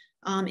common.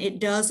 It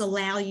does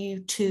allow you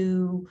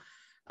to,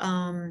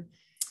 and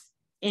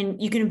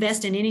you can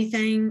invest in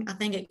anything, I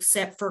think,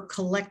 except for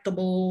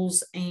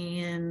collectibles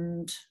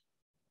and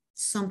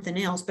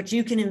something else, but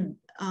you can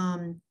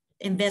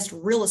invest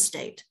real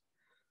estate,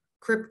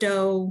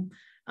 crypto.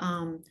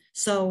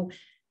 So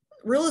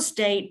real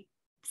estate,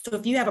 so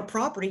if you have a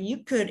property,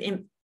 you could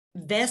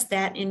invest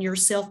that in your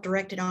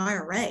self-directed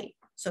IRA.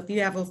 So if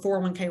you have a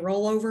 401k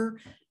rollover,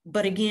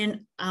 but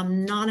again,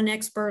 I'm not an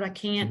expert. I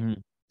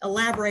can't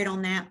elaborate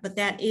on that, but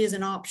that is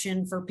an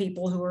option for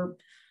people who are,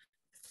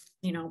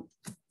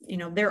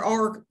 there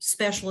are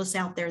specialists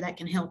out there that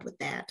can help with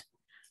that.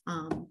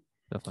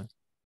 Definitely.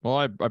 Well,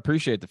 I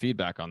appreciate the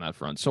feedback on that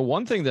front. So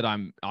one thing that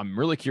I'm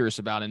really curious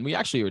about, and we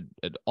actually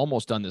had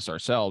almost done this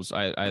ourselves.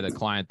 I had a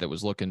client that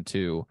was looking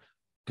to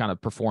kind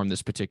of perform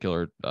this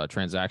particular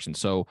transaction.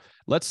 So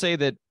let's say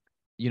that,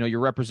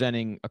 you're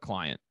representing a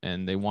client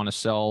and they want to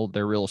sell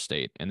their real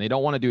estate and they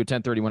don't want to do a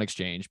 1031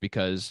 exchange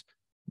because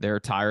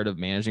they're tired of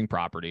managing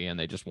property and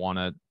they just want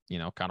to,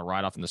 kind of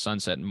ride off in the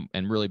sunset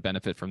and really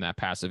benefit from that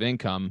passive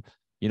income.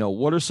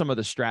 What are some of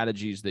the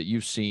strategies that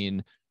you've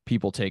seen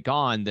people take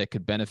on that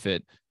could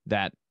benefit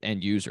that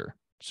end user?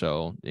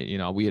 So,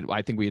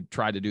 I think we had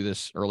tried to do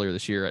this earlier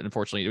this year, and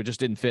unfortunately it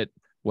just didn't fit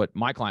what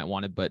my client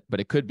wanted, but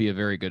it could be a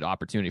very good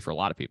opportunity for a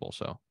lot of people.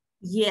 So,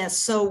 yes.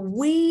 So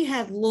we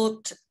had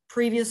looked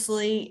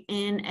previously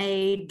in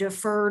a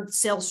deferred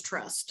sales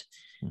trust.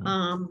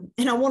 And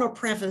I want to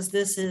preface,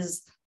 this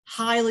is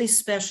highly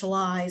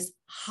specialized,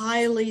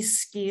 highly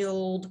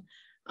skilled,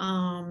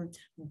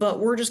 but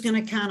we're just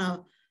going to kind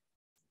of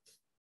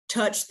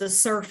touch the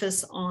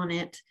surface on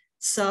it.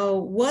 So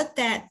what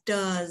that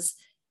does,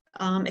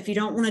 if you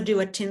don't want to do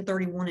a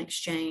 1031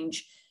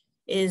 exchange,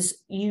 is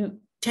you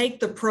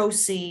take the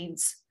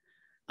proceeds,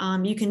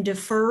 you can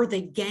defer the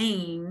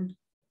gain,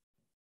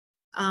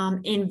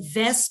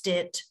 invest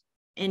it,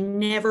 and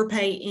never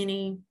pay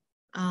any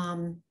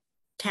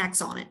tax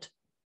on it.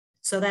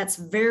 So that's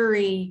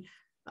very,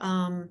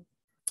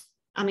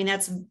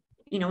 that's,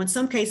 in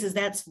some cases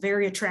that's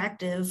very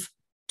attractive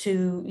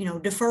to,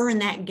 deferring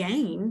that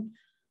gain.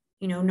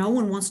 No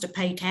one wants to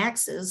pay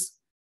taxes.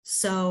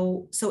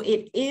 So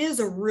it is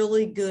a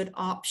really good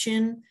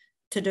option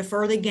to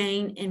defer the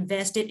gain,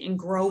 invest it, and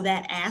grow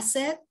that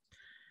asset.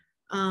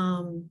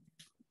 And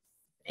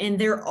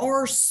there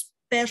are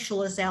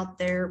specialists out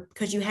there,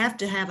 because you have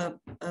to have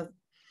a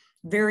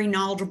very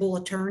knowledgeable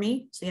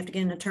attorney. So you have to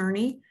get an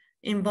attorney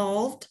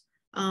involved.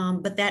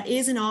 But that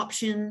is an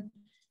option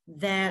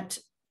but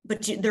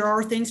there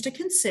are things to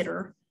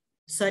consider,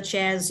 such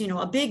as,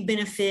 a big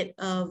benefit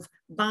of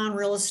buying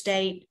real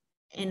estate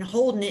and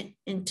holding it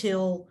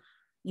until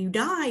you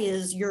die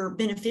is your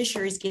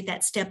beneficiaries get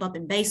that step up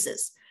in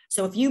basis.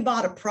 So if you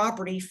bought a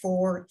property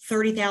for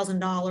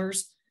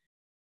 $30,000,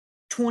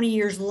 20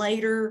 years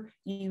later,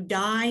 you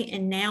die,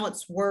 and now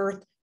it's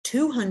worth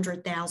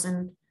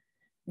 $200,000,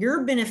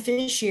 your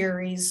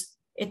beneficiaries,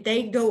 if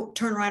they go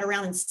turn right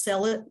around and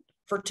sell it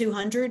for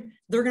 $200,000,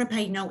 they're going to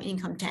pay no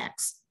income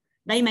tax.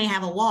 They may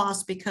have a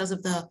loss because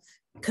of the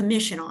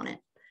commission on it.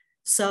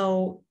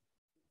 So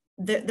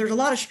there's a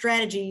lot of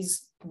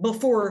strategies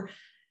before,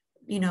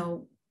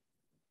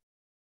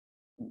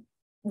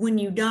 when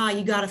you die,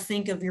 you got to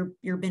think of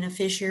your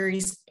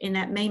beneficiaries. And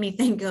that made me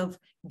think of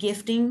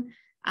gifting.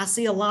 I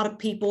see a lot of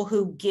people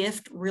who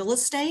gift real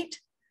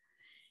estate.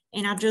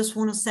 And I just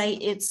want to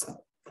say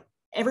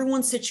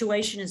everyone's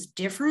situation is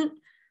different,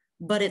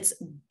 but it's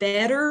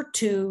better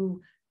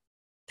to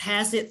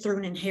pass it through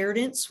an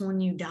inheritance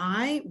when you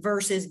die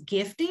versus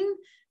gifting,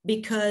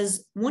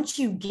 because once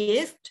you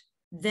gift,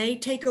 they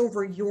take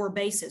over your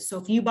basis. So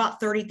if you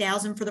bought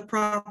 $30,000 for the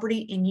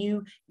property and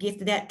you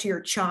gifted that to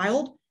your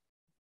child,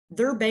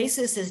 their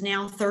basis is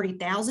now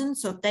 $30,000.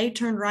 So if they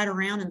turned right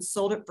around and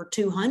sold it for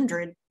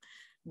 $200,000,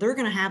 they're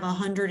going to have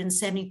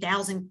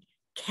 $170,000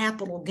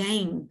 capital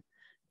gain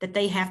that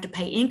they have to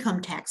pay income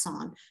tax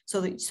on.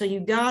 So you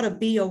got to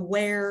be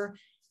aware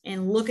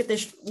and look at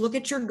this, look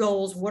at your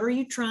goals. What are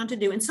you trying to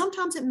do? And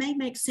sometimes it may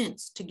make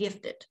sense to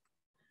gift it.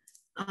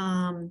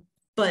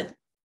 But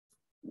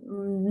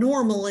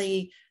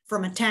normally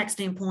from a tax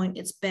standpoint,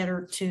 it's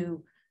better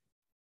to,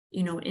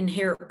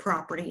 inherit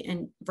property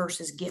and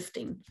versus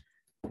gifting.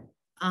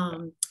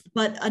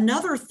 But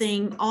another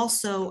thing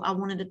also I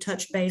wanted to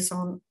touch base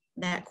on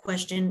that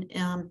question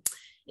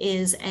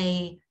is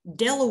a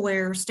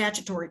Delaware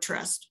statutory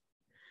trust.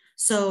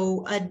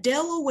 So a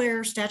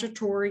Delaware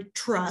statutory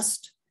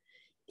trust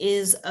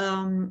is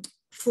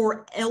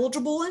for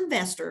eligible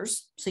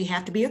investors. So you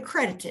have to be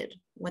accredited.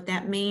 What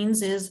that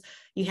means is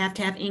you have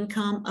to have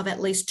income of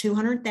at least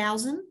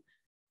 $200,000,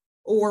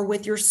 or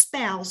with your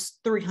spouse,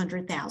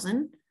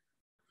 $300,000,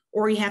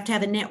 or you have to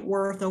have a net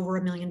worth over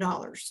 $1 million.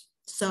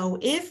 So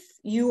if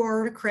you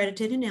are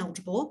accredited and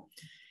eligible,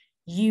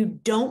 you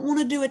don't want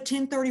to do a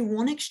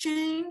 1031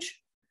 exchange,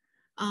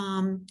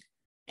 and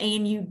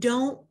you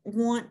don't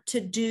want to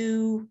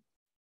do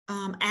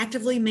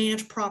actively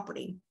managed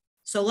property.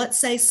 So let's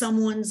say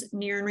someone's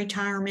nearing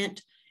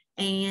retirement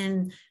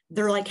and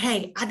they're like,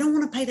 hey, I don't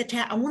want to pay the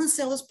tax. I want to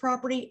sell this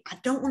property. I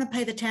don't want to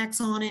pay the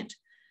tax on it.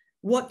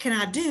 What can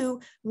I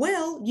do?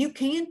 Well, you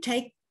can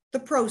take the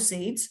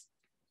proceeds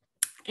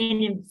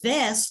and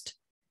invest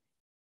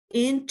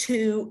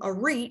into a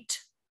REIT.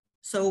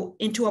 So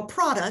into a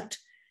product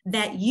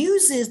that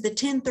uses the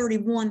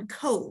 1031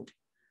 code.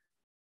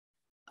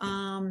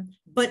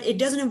 But it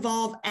doesn't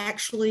involve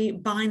actually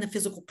buying the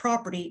physical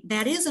property.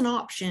 That is an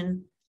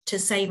option to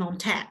save on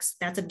tax.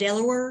 That's a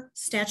Delaware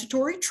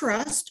statutory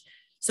trust.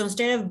 So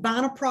instead of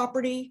buying a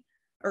property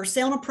or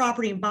selling a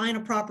property and buying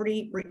a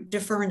property,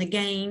 deferring the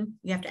gain,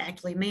 you have to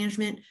actively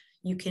management.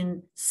 You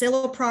can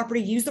sell a property,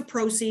 use the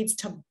proceeds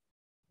to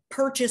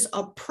purchase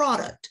a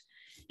product.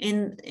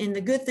 And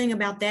the good thing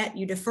about that,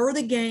 you defer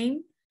the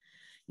gain,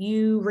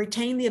 you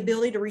retain the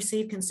ability to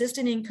receive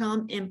consistent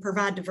income and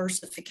provide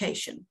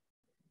diversification.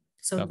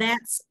 So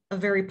that's a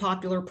very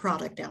popular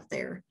product out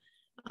there.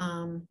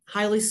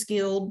 Highly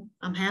skilled.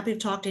 I'm happy to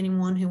talk to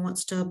anyone who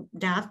wants to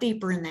dive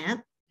deeper in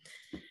that.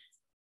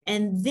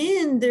 And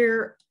then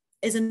there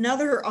is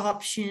another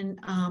option,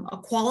 a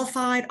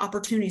qualified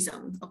opportunity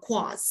zone, a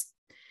QOZ.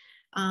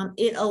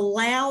 It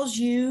allows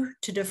you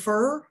to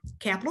defer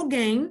capital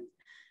gain.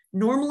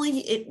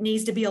 Normally, it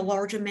needs to be a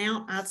large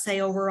amount, I'd say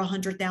over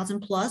 100,000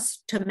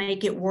 plus to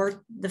make it worth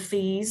the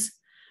fees.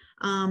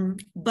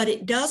 But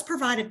it does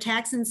provide a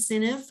tax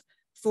incentive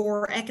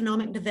for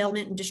economic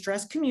development in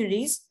distressed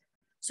communities.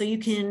 So you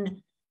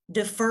can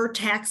defer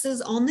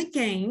taxes on the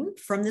gain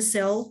from the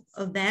sale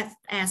of that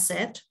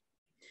asset.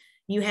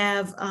 You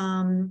have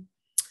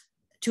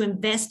to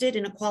invest it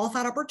in a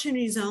qualified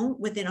opportunity zone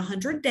within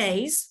 100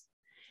 days,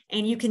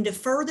 and you can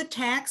defer the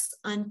tax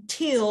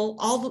until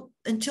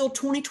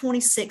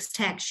 2026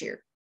 tax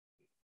year.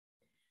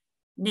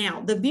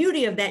 Now, the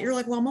beauty of that, you're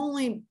like, well, I'm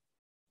only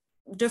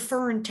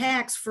deferring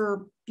tax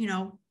for,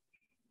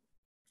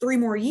 3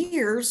 more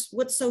years.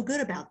 What's so good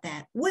about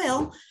that?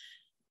 Well,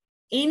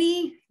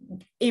 any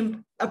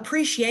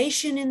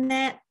appreciation in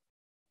that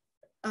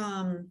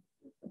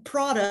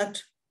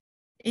product,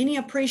 any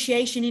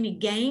appreciation, any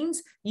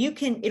gains,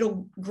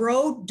 it'll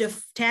grow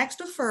tax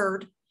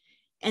deferred.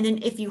 And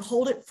then if you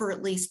hold it for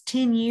at least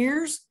 10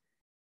 years,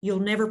 you'll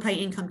never pay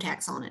income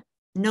tax on it.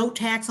 No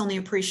tax on the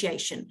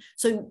appreciation.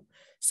 So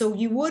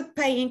you would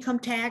pay income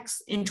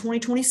tax in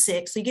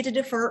 2026. So you get to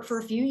defer it for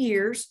a few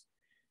years,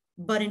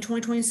 but in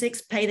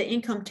 2026, pay the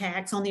income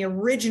tax on the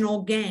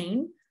original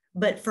gain.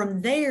 But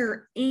from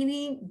there,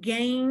 any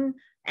gain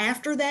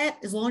after that,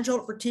 as long as you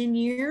hold it for 10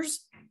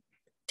 years,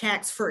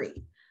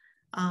 tax-free.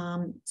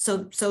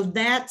 So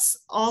that's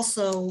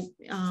also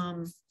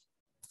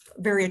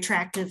very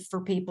attractive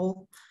for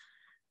people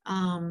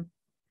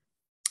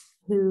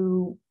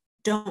who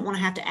don't want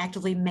to have to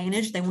actively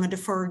manage. They want to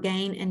defer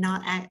gain and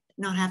not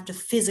have to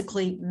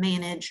physically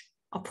manage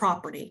a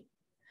property.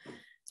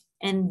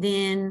 And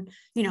then,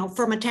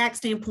 from a tax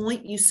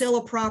standpoint, you sell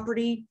a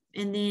property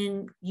and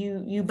then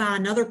you buy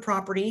another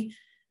property,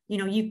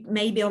 you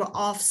may be able to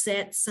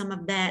offset some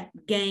of that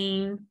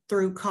gain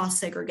through cost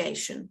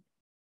segregation.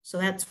 So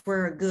that's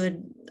where a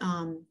good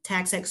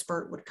tax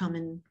expert would come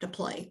into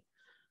play.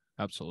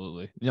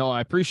 Absolutely.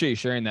 I appreciate you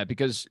sharing that,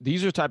 because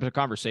these are types of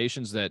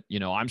conversations that,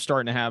 I'm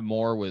starting to have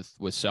more with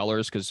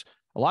sellers, because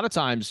a lot of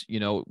times,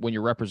 when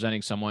you're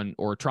representing someone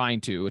or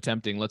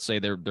attempting, let's say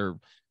they're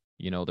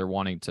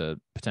wanting to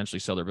potentially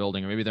sell their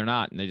building, or maybe they're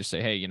not, and they just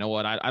say, hey, you know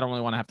what, I don't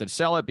really want to have to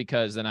sell it,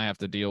 because then I have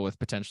to deal with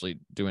potentially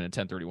doing a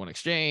 1031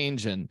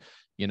 exchange. And,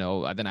 then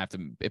I have to,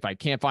 if I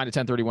can't find a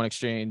 1031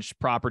 exchange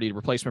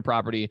replacement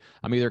property,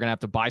 I'm either going to have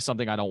to buy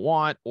something I don't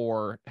want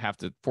or have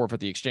to forfeit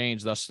the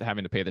exchange, thus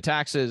having to pay the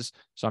taxes.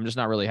 So I'm just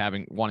not really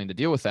wanting to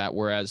deal with that.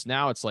 Whereas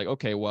now it's like,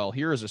 okay, well,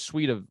 here is a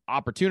suite of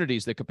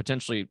opportunities that could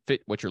potentially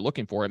fit what you're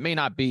looking for. It may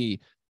not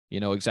be,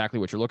 exactly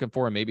what you're looking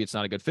for, and maybe it's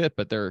not a good fit,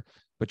 but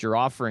you're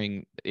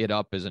offering it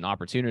up as an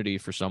opportunity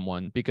for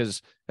someone,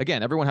 because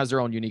again, everyone has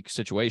their own unique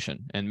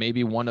situation, and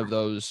maybe one of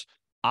those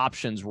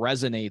options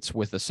resonates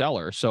with the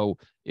seller. So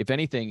if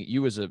anything,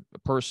 you as a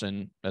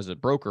person, as a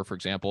broker, for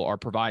example, are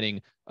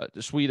providing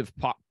a suite of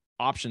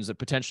options that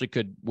potentially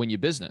could win you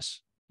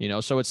business,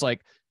 so it's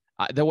like,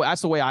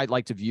 that's the way I'd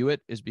like to view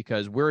it, is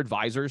because we're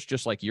advisors,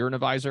 just like you're an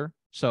advisor.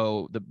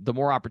 So the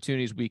more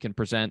opportunities we can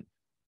present,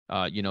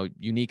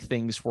 unique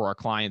things for our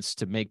clients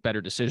to make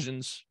better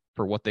decisions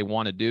for what they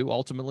want to do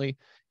ultimately,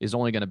 is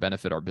only going to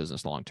benefit our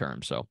business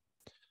long-term. So.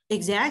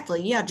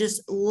 Exactly. Yeah.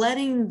 Just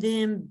letting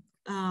them,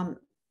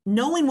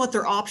 knowing what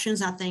their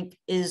options, I think,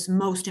 is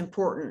most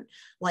important.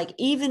 Like,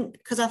 even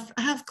because I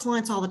have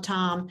clients all the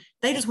time,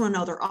 they just want to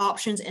know their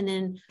options and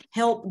then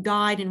help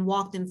guide and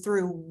walk them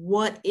through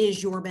what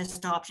is your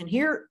best option.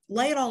 Here,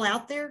 lay it all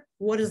out there.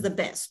 What is the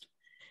best?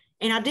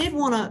 And I did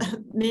want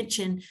to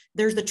mention,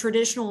 there's the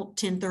traditional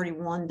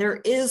 1031.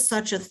 There is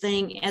such a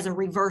thing as a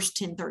reverse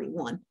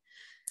 1031,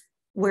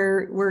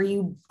 where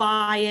you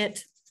buy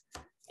it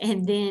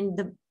and then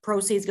the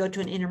proceeds go to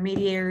an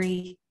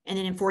intermediary, and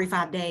then in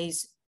 45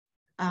 days,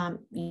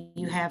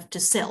 you have to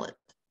sell it,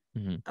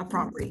 a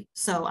property.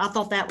 So I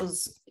thought that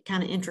was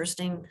kind of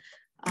interesting.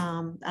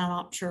 I'm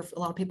not sure if a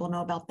lot of people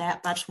know about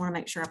that, but I just want to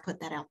make sure I put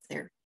that out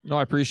there. No,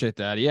 I appreciate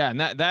that. Yeah. And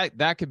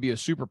that could be a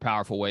super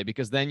powerful way,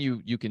 because then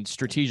you can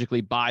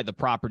strategically buy the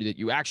property that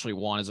you actually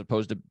want, as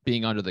opposed to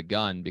being under the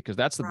gun, because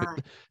that's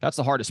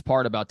the hardest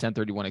part about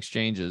 1031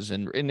 exchanges.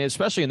 And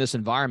especially in this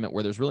environment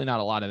where there's really not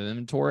a lot of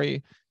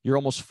inventory, you're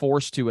almost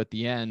forced to at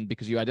the end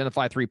because you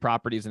identify 3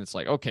 properties and it's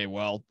like, okay,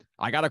 well,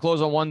 I got to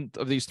close on one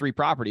of these 3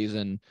 properties.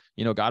 And,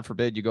 you know, God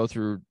forbid you go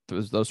through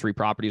those 3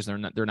 properties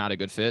and they're not a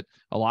good fit.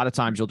 A lot of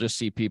times you'll just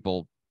see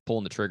people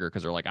pulling the trigger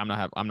because they're like, I'm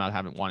not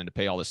having wanting to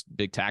pay all this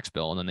big tax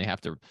bill. And then they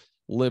have to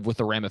live with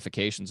the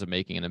ramifications of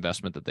making an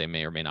investment that they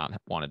may or may not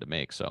have wanted to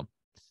make. So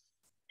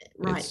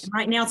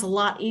right now it's a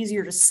lot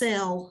easier to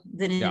sell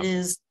than it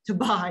is to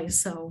buy.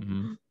 So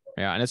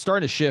yeah, and it's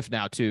starting to shift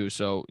now too.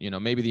 So, you know,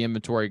 maybe the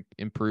inventory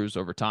improves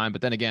over time, but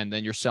then again,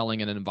 then you're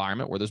selling in an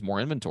environment where there's more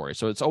inventory.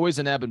 So it's always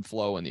an ebb and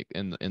flow in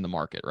the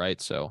market,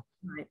 right? So,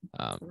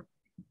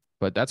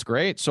 but that's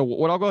great. So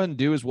what I'll go ahead and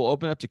do is we'll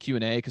open up to Q&A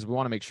because we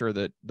want to make sure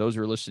that those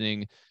who are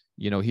listening,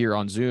 you know, here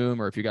on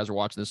Zoom, or if you guys are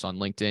watching this on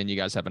LinkedIn, you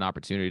guys have an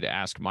opportunity to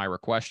ask Myra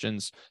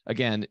questions.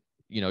 Again,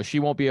 you know, she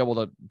won't be able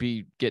to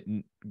be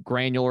getting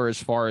granular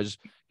as far as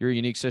your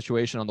unique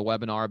situation on the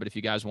webinar, but if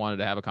you guys wanted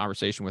to have a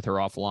conversation with her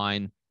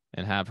offline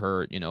and have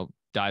her, you know,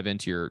 dive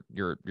into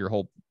your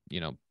whole,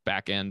 you know,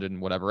 back end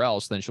and whatever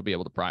else, then she'll be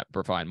able to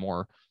provide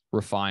more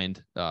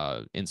refined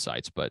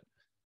insights. But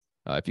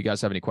if you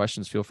guys have any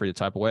questions, feel free to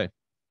type away.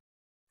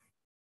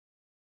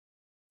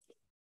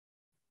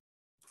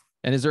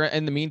 And is there,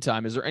 in the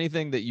meantime, is there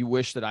anything that you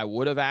wish that I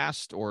would have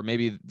asked, or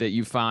maybe that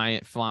you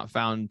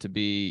found to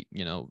be,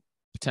 you know,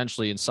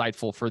 potentially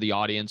insightful for the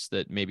audience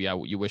that maybe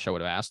you wish I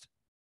would have asked?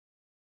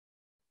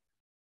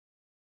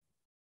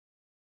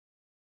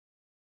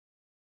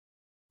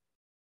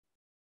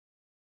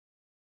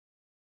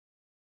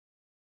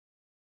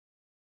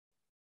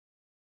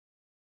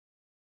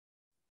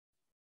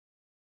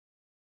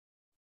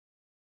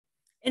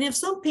 And if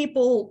some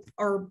people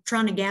are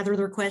trying to gather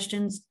their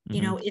questions,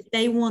 you know, if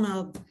they want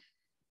to,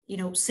 you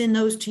know, send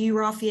those to you,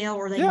 Raphael,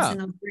 or they can send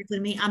them directly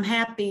to me, I'm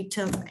happy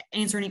to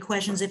answer any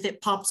questions if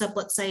it pops up,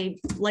 let's say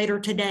later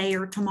today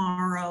or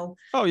tomorrow.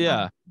 Oh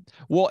yeah.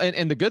 Well,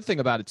 and the good thing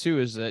about it too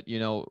is that, you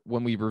know,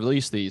 when we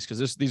release these,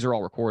 because these are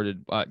all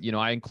recorded, you know,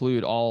 I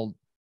include all,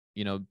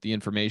 you know, the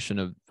information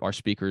of our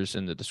speakers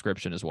in the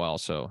description as well.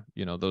 So,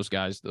 you know, those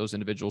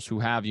individuals who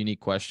have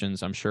unique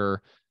questions, I'm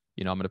sure,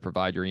 you know, I'm going to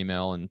provide your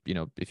email, and, you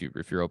know, if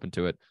you're open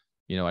to it,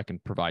 you know, I can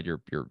provide your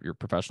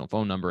professional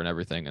phone number and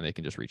everything, and they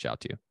can just reach out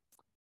to you.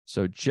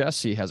 So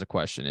Jesse has a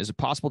question. Is it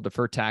possible to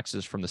defer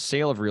taxes from the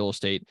sale of real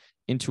estate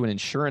into an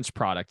insurance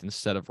product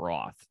instead of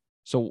Roth?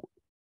 So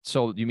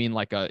you mean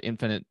like is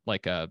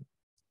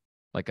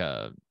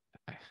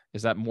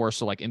that more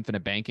so like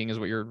infinite banking is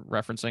what you're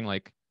referencing?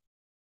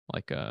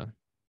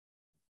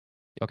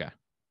 Okay.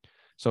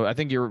 So I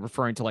think you're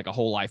referring to like a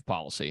whole life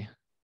policy.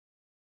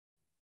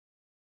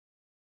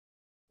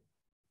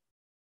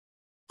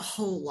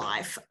 Whole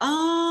life.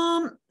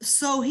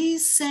 So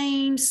he's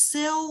saying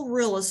sell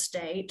real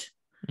estate,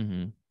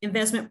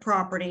 investment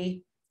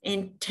property,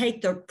 and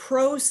take the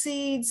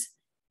proceeds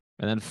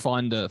and then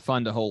fund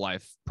a whole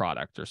life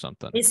product or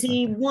something. Is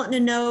he wanting to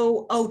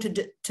know,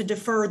 to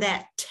defer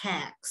that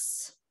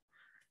tax?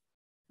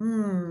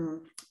 That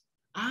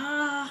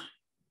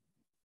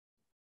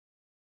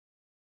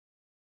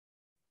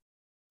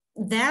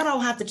I'll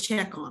have to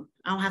check on.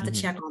 I'll have to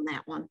check on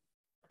that one.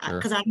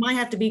 Because I might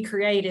have to be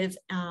creative.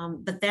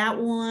 But that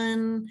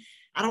one,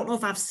 I don't know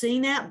if I've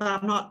seen that, but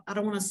I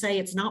don't want to say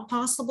it's not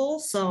possible.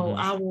 So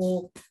I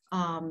will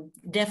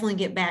definitely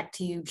get back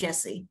to you,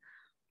 Jesse.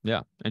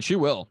 Yeah. And she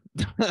will.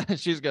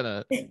 She's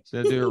gonna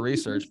do her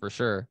research for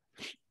sure.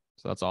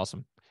 So that's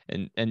awesome.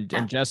 And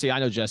Jesse, I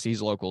know Jesse,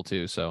 he's local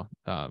too. So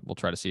we'll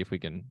try to see if we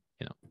can,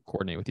 you know,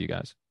 coordinate with you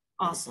guys.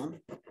 Awesome.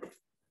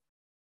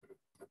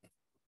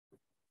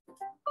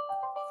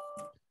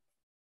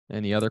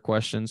 Any other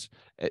questions?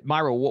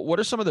 Myra, what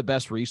are some of the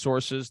best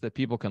resources that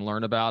people can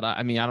learn about?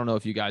 I mean, I don't know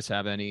if you guys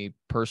have any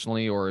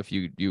personally, or if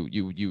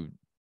you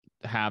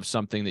have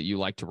something that you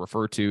like to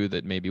refer to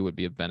that maybe would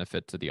be of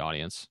benefit to the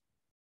audience.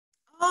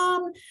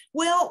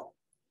 Well,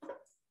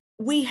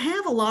 we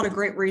have a lot of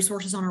great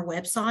resources on our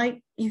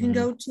website you can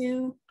go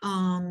to.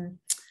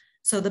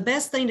 So the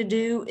best thing to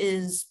do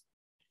is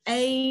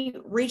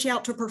reach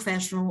out to a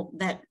professional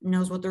that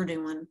knows what they're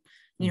doing.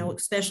 You know,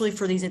 especially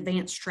for these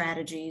advanced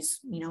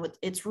strategies, you know,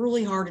 it's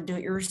really hard to do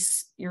it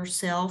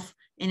yourself,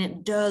 and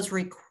it does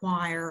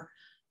require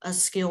a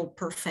skilled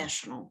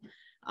professional.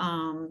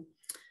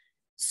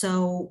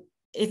 So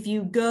if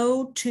you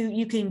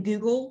you can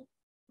Google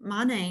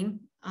my name,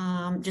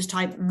 just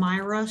type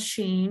Myra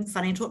Sheene,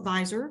 financial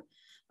advisor,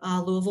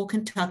 Louisville,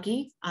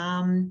 Kentucky.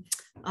 I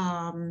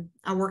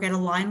work at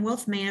Align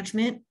Wealth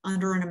Management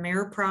under an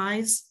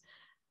Ameriprise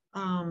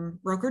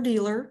broker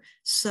dealer.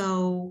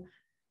 So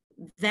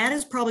that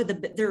is probably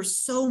there's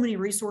so many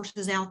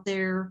resources out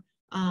there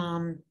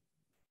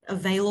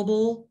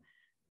available,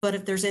 but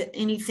if there's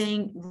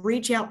anything,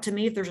 reach out to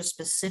me if there's a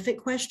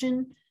specific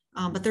question,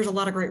 but there's a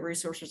lot of great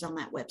resources on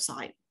that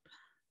website.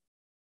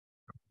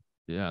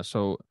 Yeah.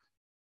 So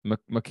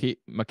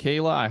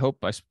Michaela, I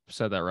hope I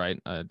said that right.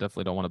 I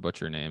definitely don't want to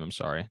butcher your name. I'm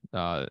sorry.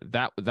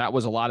 That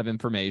was a lot of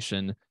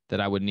information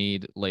that I would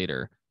need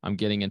later. I'm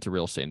getting into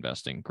real estate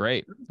investing.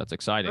 Great. That's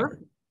exciting. Sure.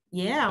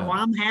 Yeah, well,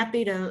 I'm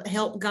happy to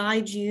help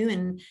guide you.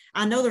 And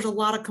I know there's a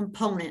lot of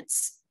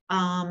components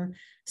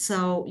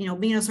So,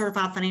 being a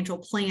certified financial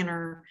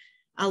planner,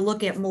 I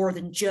look at more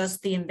than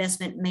just the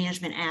investment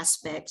management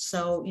aspect.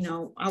 So,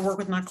 I work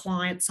with my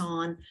clients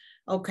on,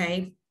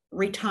 okay,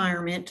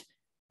 retirement,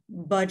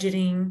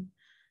 budgeting,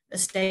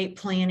 estate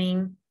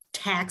planning,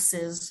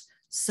 taxes.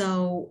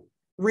 So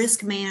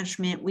risk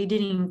management, we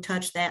didn't even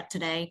touch that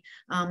today.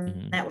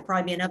 That would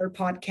probably be another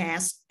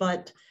podcast,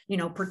 but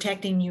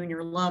protecting you and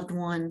your loved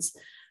ones.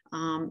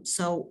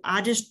 So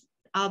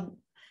I'll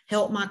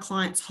help my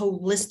clients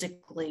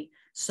holistically.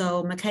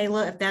 So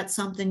Michaela, if that's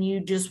something you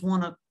just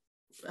want to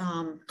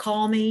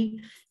call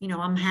me,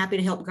 I'm happy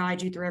to help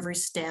guide you through every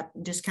step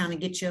and just kind of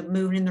get you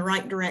moving in the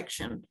right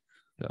direction.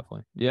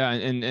 Definitely. Yeah.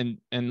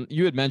 And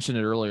you had mentioned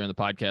it earlier in the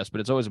podcast, but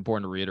it's always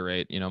important to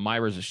reiterate,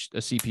 Myra's a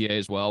CPA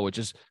as well, which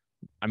is,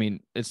 I mean,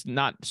 it's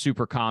not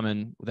super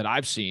common that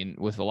I've seen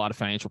with a lot of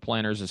financial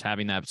planners is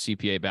having that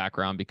CPA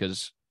background,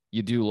 because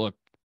you do look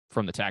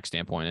from the tax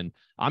standpoint. And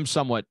I'm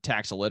somewhat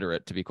tax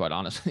illiterate, to be quite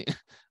honest.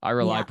 I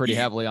rely pretty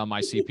heavily on my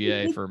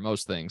CPA for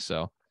most things.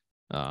 So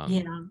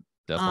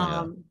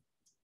definitely.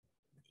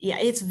 Yeah,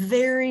 it's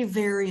very,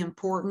 very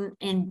important.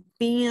 And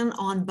being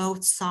on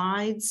both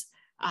sides,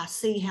 I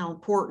see how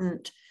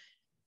important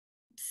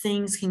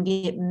things can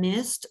get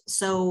missed.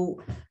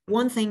 So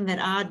one thing that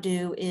I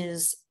do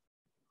is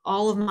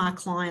all of my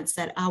clients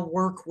that I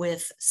work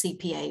with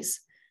CPAs.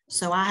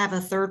 So I have a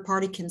third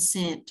party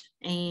consent.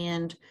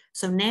 And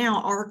so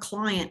now our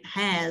client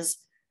has,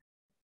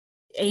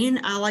 and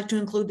I like to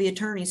include the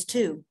attorneys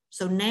too.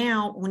 So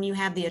now when you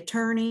have the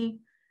attorney,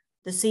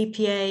 the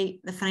CPA,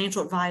 the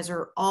financial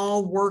advisor,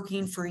 all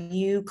working for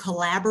you,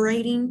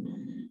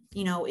 collaborating,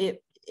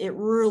 it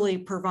really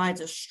provides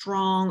a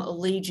strong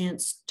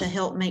allegiance to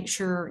help make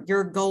sure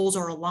your goals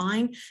are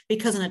aligned,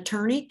 because an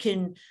attorney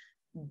can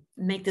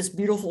make this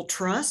beautiful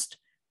trust,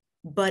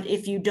 but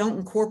if you don't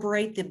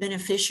incorporate the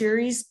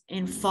beneficiaries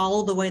and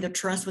follow the way the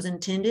trust was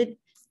intended,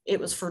 it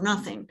was for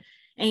nothing.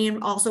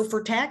 And also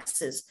for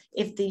taxes,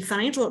 if the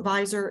financial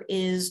advisor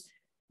is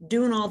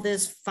doing all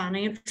this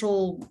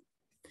financial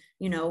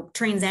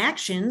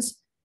transactions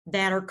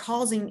that are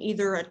causing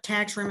either a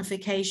tax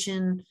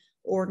ramification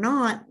or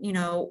not,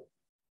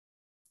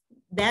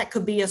 that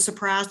could be a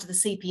surprise to the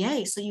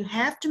CPA. So you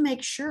have to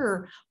make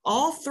sure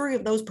all three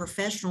of those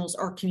professionals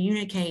are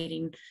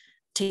communicating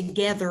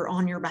together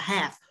on your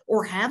behalf,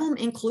 or have them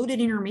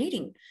included in your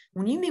meeting.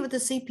 When you meet with the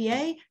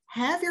CPA,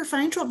 have your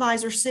financial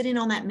advisor sit in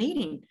on that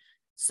meeting.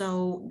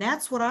 So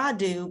that's what I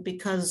do,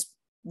 because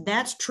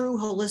that's true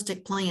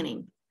holistic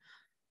planning.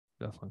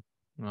 Definitely.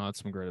 No,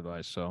 that's some great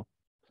advice. So,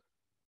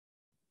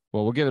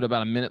 well, we'll give it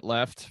about a minute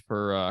left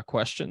for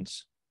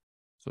questions.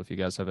 So if you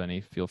guys have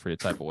any, feel free to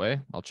type away.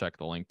 I'll check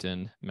the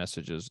LinkedIn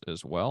messages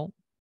as well.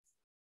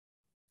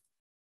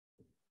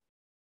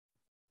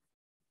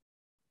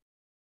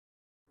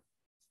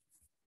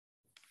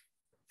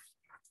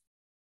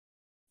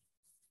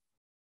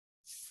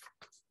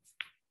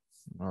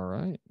 All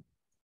right.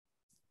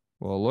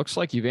 Well, it looks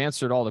like you've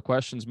answered all the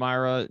questions,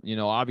 Myra.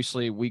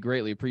 Obviously we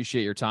greatly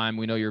appreciate your time.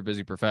 We know you're a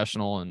busy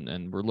professional,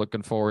 and we're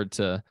looking forward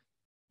to,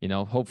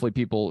 hopefully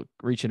people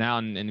reaching out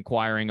and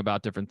inquiring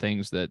about different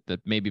things that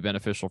may be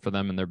beneficial for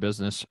them in their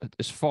business.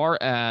 As far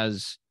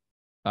as,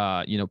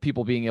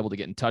 people being able to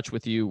get in touch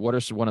with you, what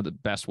are one of the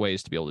best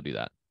ways to be able to do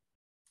that?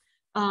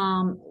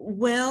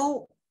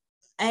 Well,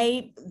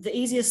 the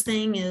easiest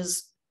thing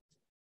is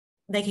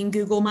they can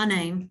Google my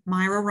name,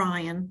 Myra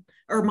Ryan,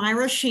 or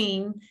Myra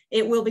Sheene.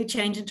 It will be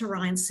changing to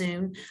Ryan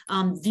soon.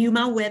 View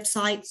my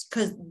websites,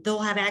 because they'll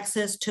have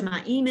access to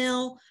my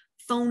email,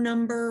 phone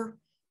number,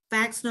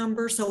 fax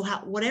number. So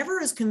whatever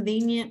is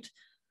convenient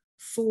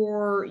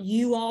for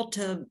you all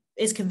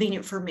is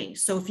convenient for me.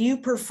 So if you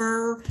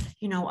prefer,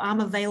 I'm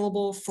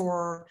available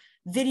for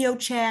video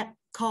chat,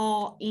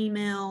 call,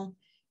 email.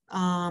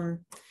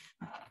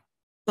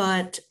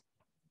 But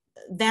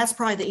that's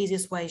probably the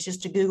easiest way, is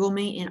just to Google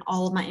me, and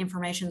all of my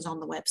information is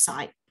on the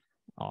website.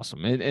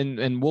 Awesome.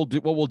 And we'll do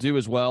what we'll do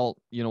as well.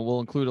 We'll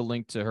include a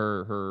link to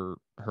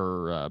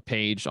her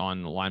page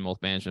on Align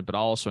Wealth Management, but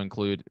I'll also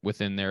include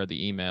within there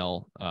the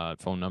email,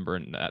 phone number,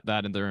 and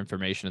that and their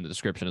information in the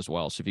description as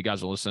well. So if you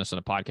guys are listening to this in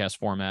a podcast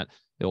format,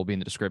 it will be in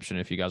the description.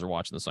 If you guys are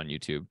watching this on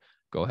YouTube,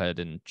 go ahead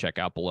and check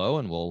out below,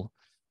 and we'll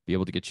be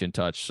able to get you in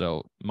touch.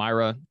 So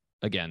Myra,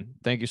 again,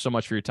 thank you so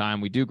much for your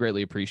time. We do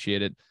greatly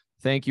appreciate it.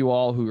 Thank you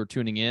all who are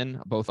tuning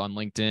in, both on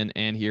LinkedIn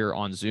and here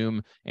on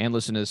Zoom, and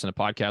listen to this in a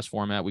podcast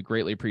format. We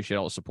greatly appreciate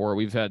all the support.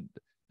 We've had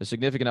a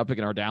significant uptick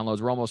in our downloads.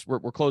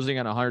 We're closing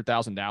on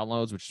 100,000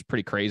 downloads, which is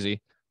pretty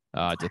crazy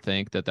to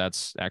think that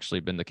that's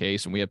actually been the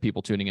case. And we have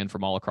people tuning in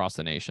from all across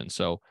the nation.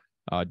 So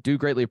do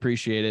greatly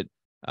appreciate it.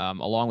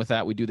 Along with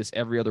that, we do this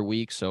every other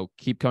week. So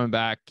keep coming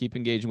back, keep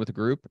engaging with the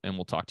group, and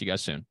we'll talk to you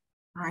guys soon.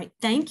 All right.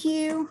 Thank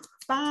you.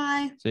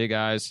 Bye. See you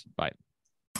guys. Bye.